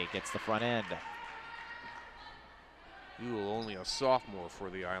Adonane gets the front end. Ewell only a sophomore for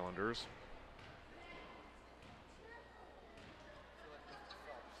the Islanders.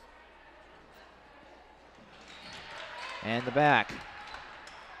 And the back.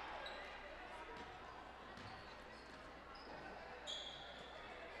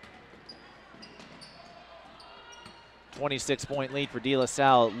 .26-point lead for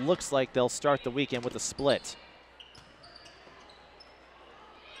DeLaSalle. Looks like they'll start the weekend with a split.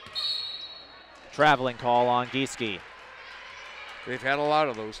 Traveling call on Gieske. They've had a lot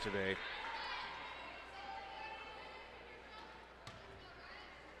of those today.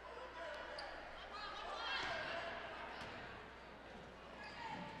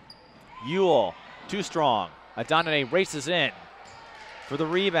 Ewell, too strong. Adonane races in for the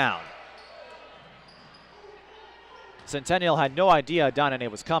rebound. Centennial had no idea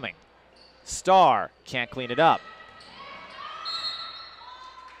Adonane was coming. Starr can't clean it up.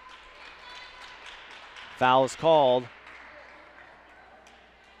 Foul is called.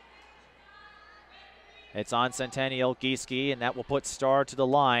 It's on Centennial, Gieske, and that will put Starr to the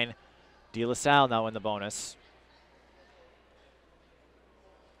line. DeLaSalle now in the bonus.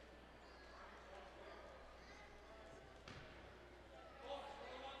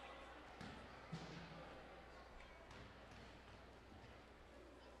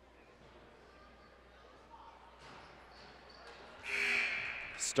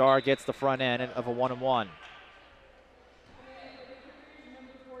 Starr gets the front end of a 1-and-1.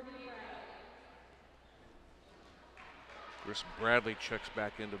 Chris Bradley checks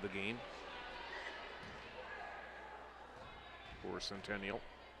back into the game for Centennial.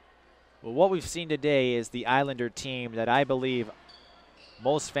 Well, what we've seen today is the Islander team that I believe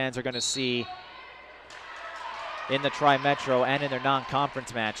most fans are going to see in the Tri-Metro and in their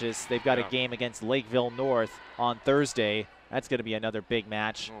non-conference matches. They've got a game against Lakeville North on Thursday. That's going to be another big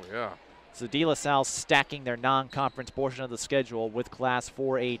match. Oh, yeah. So DeLaSalle stacking their non-conference portion of the schedule with Class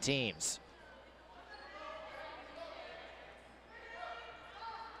 4A teams.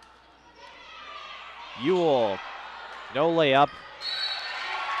 Ewell, no layup.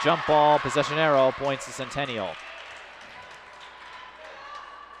 Jump ball, possession arrow, points to Centennial.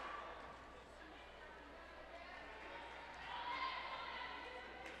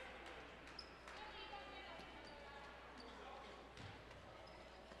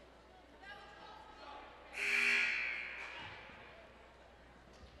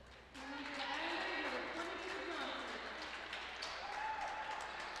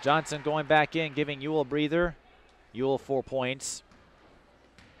 Johnson going back in, giving Ewell a breather. Ewell 4 points.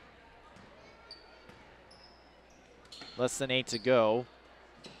 Less than 8 to go.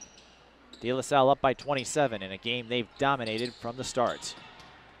 DeLaSalle up by 27 in a game they've dominated from the start.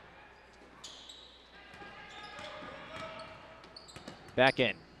 Back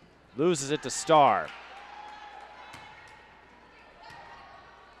in. Loses it to Starr.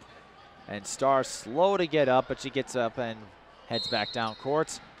 And Starr slow to get up, but she gets up and heads back down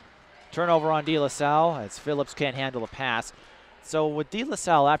court. Turnover on DeLaSalle as Phillips can't handle a pass. So with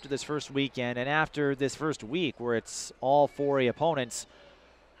DeLaSalle after this first weekend and after this first week where it's all 4A opponents,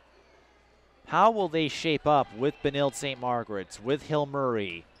 how will they shape up with Benilde St. Margaret's, with Hill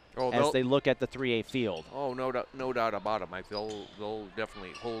Murray, as they look at the 3A field? Oh, no doubt about it, Mike. They'll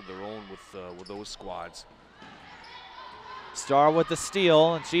definitely hold their own with those squads. Starr with the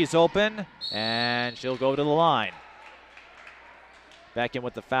steal, and she's open, and she'll go to the line. Back in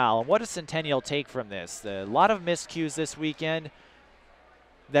with the foul. And what does Centennial take from this? A lot of miscues this weekend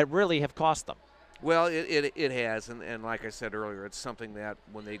that really have cost them. Well, it has, and like I said earlier, it's something that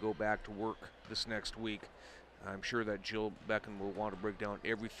when they go back to work this next week, I'm sure that Jill Becken will want to break down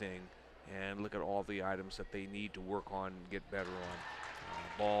everything and look at all the items that they need to work on and get better on.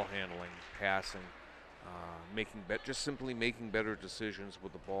 Ball handling, passing, just simply making better decisions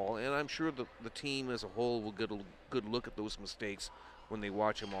with the ball. And I'm sure the team as a whole will get a good look at those mistakes when they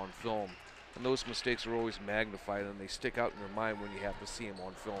watch them on film. And those mistakes are always magnified, and they stick out in your mind when you have to see them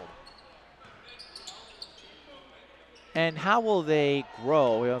on film. And how will they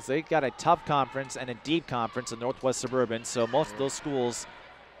grow? Well, they've got a tough conference and a deep conference in Northwest Suburban, so most of those schools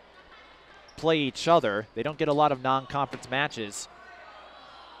play each other. They don't get a lot of non-conference matches.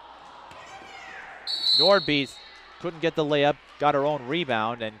 Nordby couldn't get the layup, got her own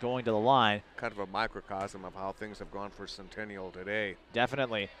rebound, and going to the line. Kind of a microcosm of how things have gone for Centennial today.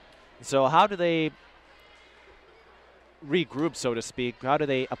 Definitely. So how do they regroup, so to speak? How do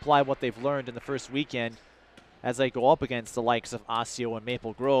they apply what they've learned in the first weekend as they go up against the likes of Osseo and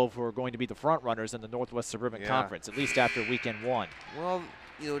Maple Grove, who are going to be the front runners in the Northwest Suburban Conference, at least after weekend 1? Well,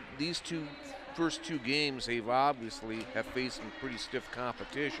 these first two games, they've obviously have faced some pretty stiff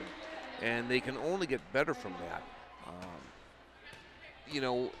competition, and they can only get better from that.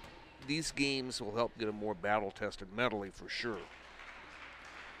 These games will help get them more battle-tested mentally for sure.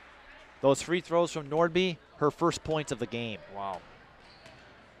 Those free throws from Nordby, her first points of the game. Wow.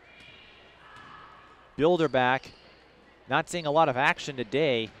 Bilderback not seeing a lot of action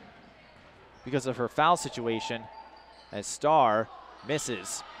today because of her foul situation as Starr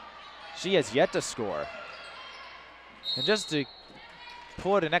misses. She has yet to score. And just to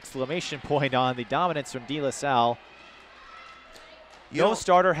put an exclamation point on the dominance from DeLaSalle, no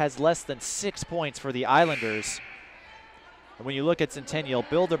starter has less than 6 points for the Islanders. And when you look at Centennial,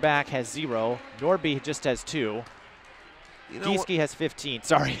 Bilderback has 0. Nordby just has 2. Gieske has 15.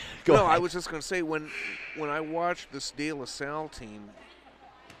 Sorry. Go ahead. I was just going to say, when I watched this DeLaSalle team,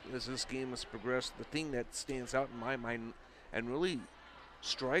 as this game has progressed, the thing that stands out in my mind and really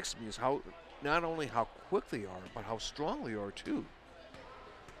strikes me is how not only how quick they are, but how strong they are too.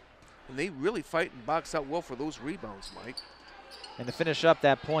 And they really fight and box out well for those rebounds, Mike. And to finish up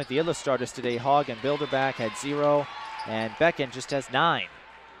that point, the other starters today, Hogg and Bilderback had 0, and Becken just has 9.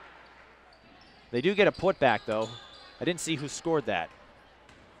 They do get a putback, though. I didn't see who scored that.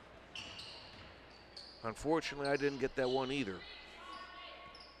 Unfortunately, I didn't get that one either.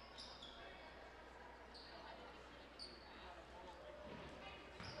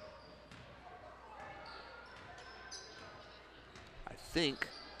 I think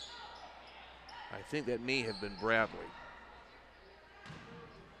that may have been Bradley.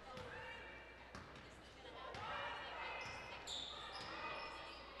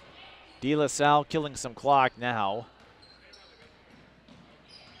 DeLaSalle killing some clock now.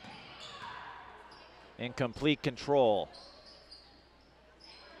 In complete control.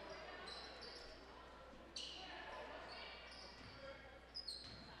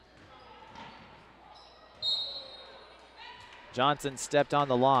 Johnson stepped on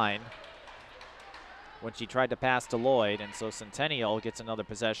the line when she tried to pass to Lloyd, and so Centennial gets another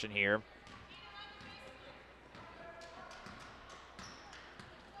possession here.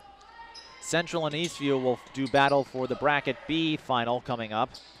 Central and Eastview will do battle for the Bracket B final coming up,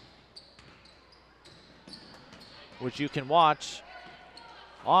 which you can watch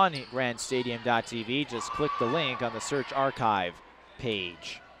on grandstadium.tv. Just click the link on the search archive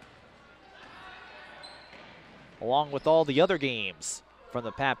page, along with all the other games from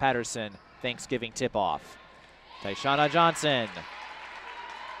the Pat Patterson Thanksgiving tip-off. Tyshana Johnson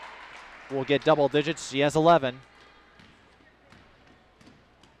will get double digits. She has 11.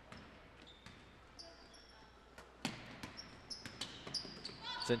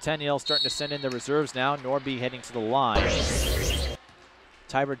 Centennial starting to send in the reserves now. Norby heading to the line.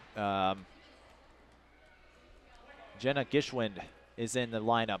 Jenna Gishwind is in the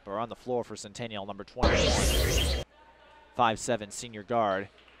lineup, or on the floor for Centennial, number 21. 5'7" senior guard.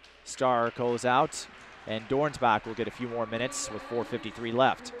 Starr goes out, and Dornsbach will get a few more minutes with 4:53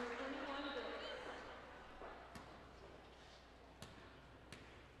 left.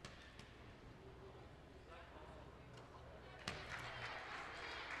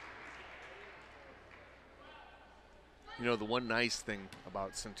 You know, the one nice thing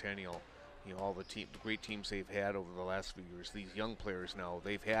about Centennial, you know, all the great teams they've had over the last few years, these young players now,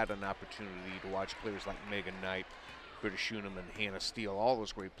 they've had an opportunity to watch players like Megan Knight, Britta Schunem, and Hannah Steele, all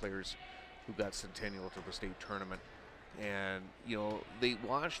those great players who got Centennial to the state tournament. And, you know, they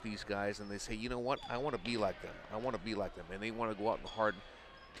watch these guys and they say, you know what, I want to be like them. I want to be like them. And they want to go out and hard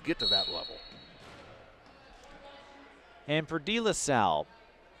to get to that level. And for DeLaSalle,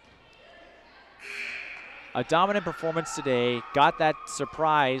 a dominant performance today. Got that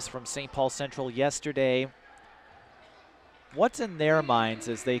surprise from St. Paul Central yesterday. What's in their minds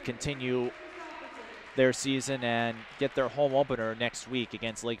as they continue their season and get their home opener next week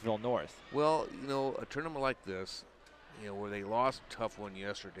against Lakeville North? Well, you know, a tournament like this, you know, where they lost a tough one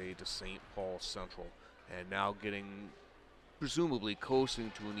yesterday to St. Paul Central and now getting, presumably coasting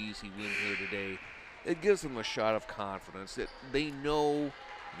to an easy win here today, it gives them a shot of confidence that they know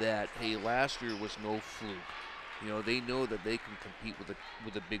that, hey, last year was no fluke. You know, they know that they can compete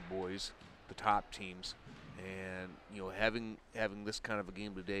with the big boys, the top teams, and, you know, having this kind of a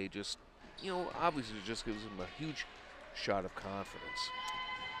game today just, you know, obviously just gives them a huge shot of confidence.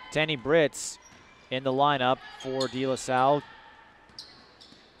 Tenny Britz in the lineup for DeLaSalle.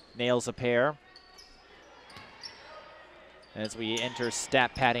 Nails a pair as we enter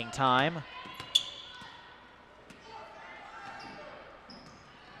stat padding time.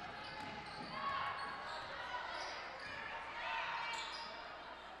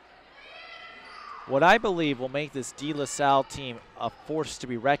 What I believe will make this DeLaSalle team a force to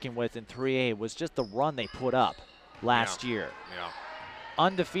be reckoned with in 3A was just the run they put up last year. Yeah.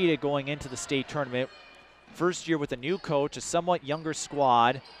 Undefeated going into the state tournament. First year with a new coach, a somewhat younger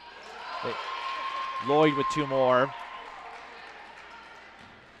squad. Lloyd with 2 more.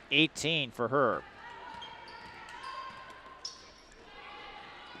 18 for her.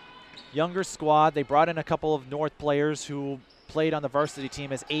 Younger squad. They brought in a couple of North players who played on the varsity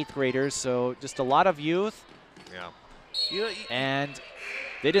team as 8th graders, so just a lot of youth. Yeah. You know, and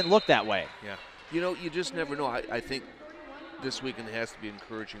they didn't look that way. Yeah. You know, you just never know. I think this weekend has to be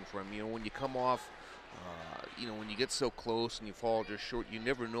encouraging for them. You know, when you come off, you know, when you get so close and you fall just short, you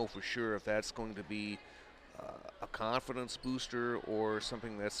never know for sure if that's going to be a confidence booster or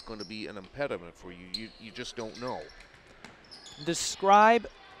something that's going to be an impediment for you. You just don't know. Describe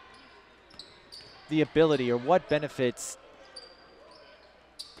the ability or what benefits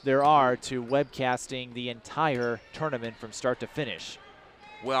there are to webcasting the entire tournament from start to finish.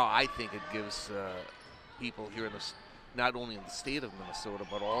 Well, I think it gives people here in not only in the state of Minnesota,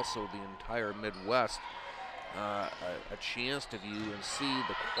 but also the entire Midwest a chance to view and see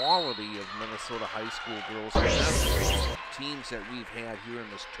the quality of Minnesota high school girls basketball teams that we've had here in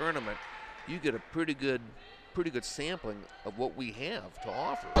this tournament. You get a pretty good sampling of what we have to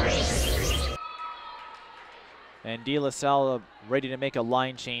offer. And DeLaSalle ready to make a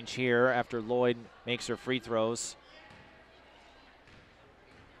line change here after Lloyd makes her free throws.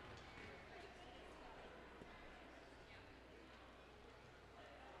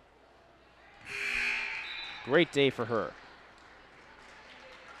 Great day for her.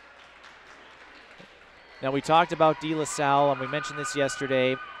 Now, we talked about DeLaSalle, and we mentioned this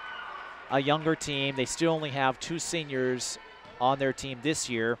yesterday. A younger team. They still only have 2 seniors on their team this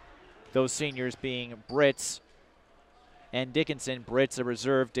year. Those seniors being Britz and Dickinson. Britz a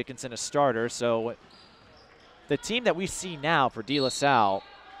reserve, Dickinson a starter. So the team that we see now for DeLaSalle,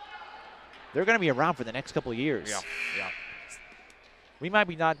 they're going to be around for the next couple of years. Yeah. We might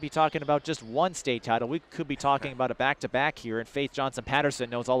not be talking about just one state title. We could be talking about a back-to-back here, and Faith Johnson-Patterson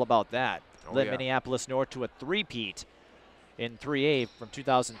knows all about that. Led Minneapolis North to a three-peat in 3A from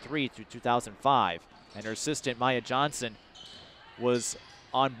 2003 through 2005. And her assistant, Maya Johnson, was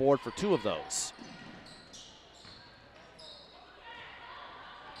on board for 2 of those.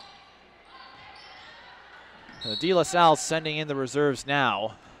 DeLaSalle sending in the reserves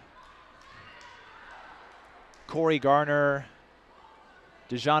now. Corey Garner,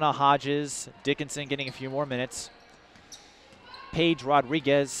 Dejana Hodges, Dickinson getting a few more minutes. Paige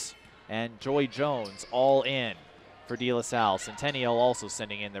Rodriguez and Joy Jones all in for DeLaSalle. Centennial also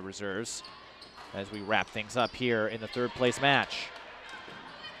sending in the reserves as we wrap things up here in the 3rd place match.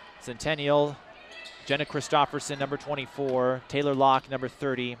 Centennial, Jenna Christofferson, number 24, Taylor Locke, number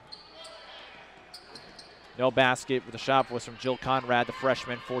 30. No basket. The shot was from Jill Conrad, the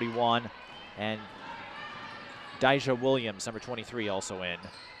freshman, 41. And Dijah Williams, number 23, also in.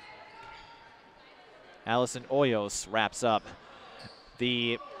 Allison Hoyos wraps up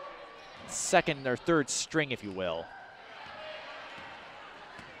the second or third string, if you will.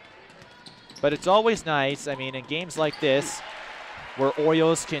 But it's always nice, I mean, in games like this, where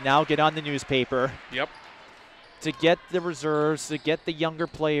Hoyos can now get on the newspaper. Yep. To get the reserves, to get the younger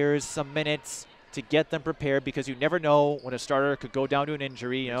players some minutes, to get them prepared, because you never know when a starter could go down to an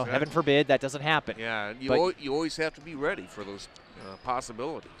injury. You know, Exactly. heaven forbid that doesn't happen. Yeah, But- you always have to be ready for those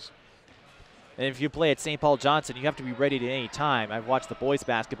possibilities. And if you play at St. Paul Johnson, you have to be ready at any time. I've watched the boys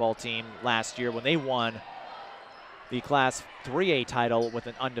basketball team last year when they won the Class 3A title with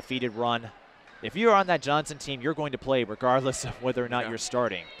an undefeated run. If you're on that Johnson team, you're going to play regardless of whether or not you're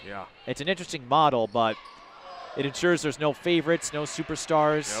starting. Yeah. It's an interesting model, but it ensures there's no favorites, no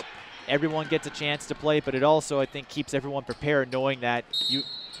superstars. Yep. Everyone gets a chance to play, but it also, I think, keeps everyone prepared, knowing that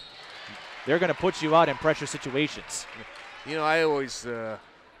they're going to put you out in pressure situations. You know, I always,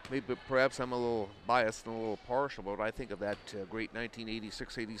 maybe perhaps I'm a little biased and a little partial, but I think of that great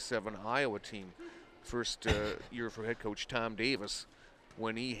 1986-87 Iowa team, first year for head coach Tom Davis,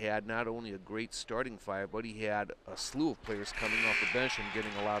 when he had not only a great starting five, but he had a slew of players coming off the bench and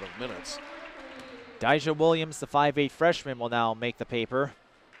getting a lot of minutes. Dijah Williams, the 5'8 freshman, will now make the paper.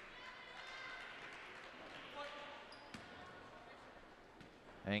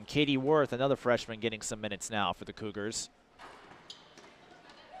 And Katie Worth, another freshman, getting some minutes now for the Cougars.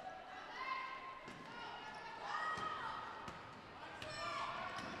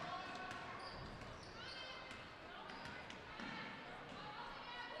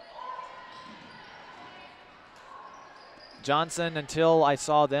 Johnson, until I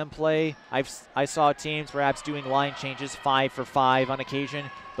saw them play, I saw teams perhaps doing line changes 5 for 5 on occasion,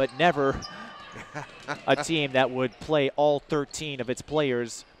 but never a team that would play all 13 of its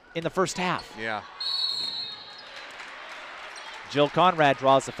players in the first half. Yeah. Jill Conrad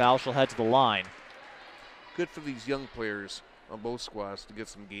draws the foul. She'll head to the line. Good for these young players on both squads to get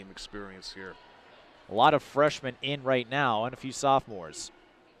some game experience here. A lot of freshmen in right now and a few sophomores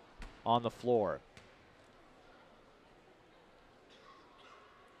on the floor.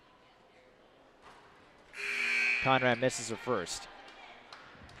 Conrad misses her first.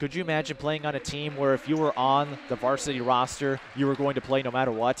 Could you imagine playing on a team where if you were on the varsity roster, you were going to play no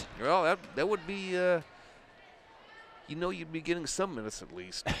matter what? Well, that would be, you know, you'd be getting some minutes at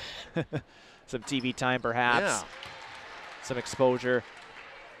least. Some TV time perhaps. Yeah. Some exposure.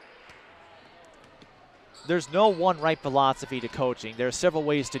 There's no one right philosophy to coaching. There are several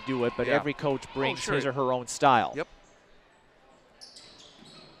ways to do it, but Yeah. every coach brings sure. his or her own style. Yep.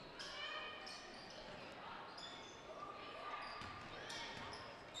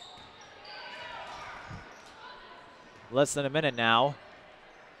 Less than a minute now.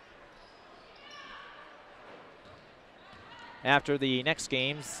 After the next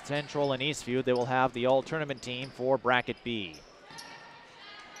games, Central and Eastview, they will have the all-tournament team for Bracket B.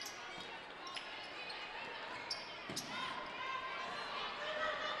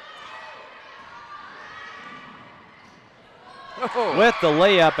 Oh, With the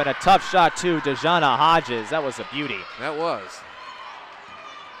layup and a tough shot too, Dejana Hodges. That was a beauty. that was.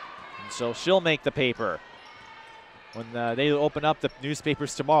 And so she'll make the paper. When they open up the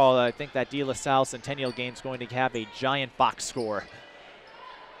newspapers tomorrow, I think that DeLaSalle Centennial game is going to have a giant box score.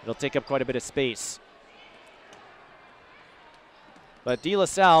 It'll take up quite a bit of space. But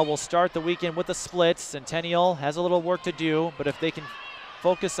DeLaSalle will start the weekend with a split. Centennial has a little work to do, but if they can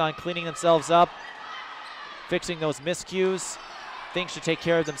focus on cleaning themselves up, fixing those miscues, things should take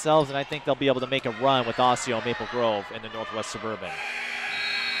care of themselves, and I think they'll be able to make a run with Osseo Maple Grove in the Northwest Suburban.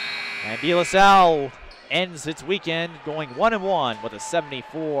 And DeLaSalle ends its weekend going 1-1 with a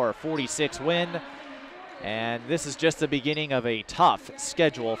 74-46 win. And this is just the beginning of a tough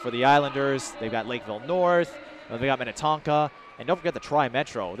schedule for the Islanders. They've got Lakeville North, they've got Minnetonka, and don't forget the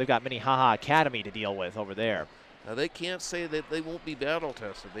Tri-Metro. They've got Minnehaha Academy to deal with over there. Now, they can't say that they won't be battle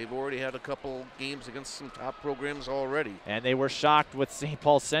tested. They've already had a couple games against some top programs already. And they were shocked with St.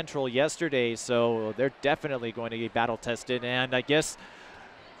 Paul Central yesterday, so they're definitely going to be battle tested. And I guess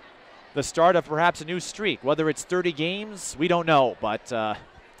the start of perhaps a new streak. Whether it's 30 games, we don't know, but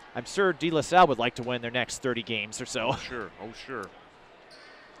I'm sure DeLaSalle would like to win their next 30 games or so. Sure, oh sure.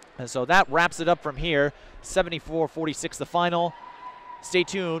 And so that wraps it up from here. 74-46 the final. Stay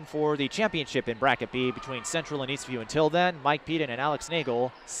tuned for the championship in Bracket B between Central and Eastview. Until then, Mike Peden and Alex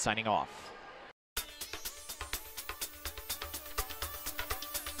Nagel signing off.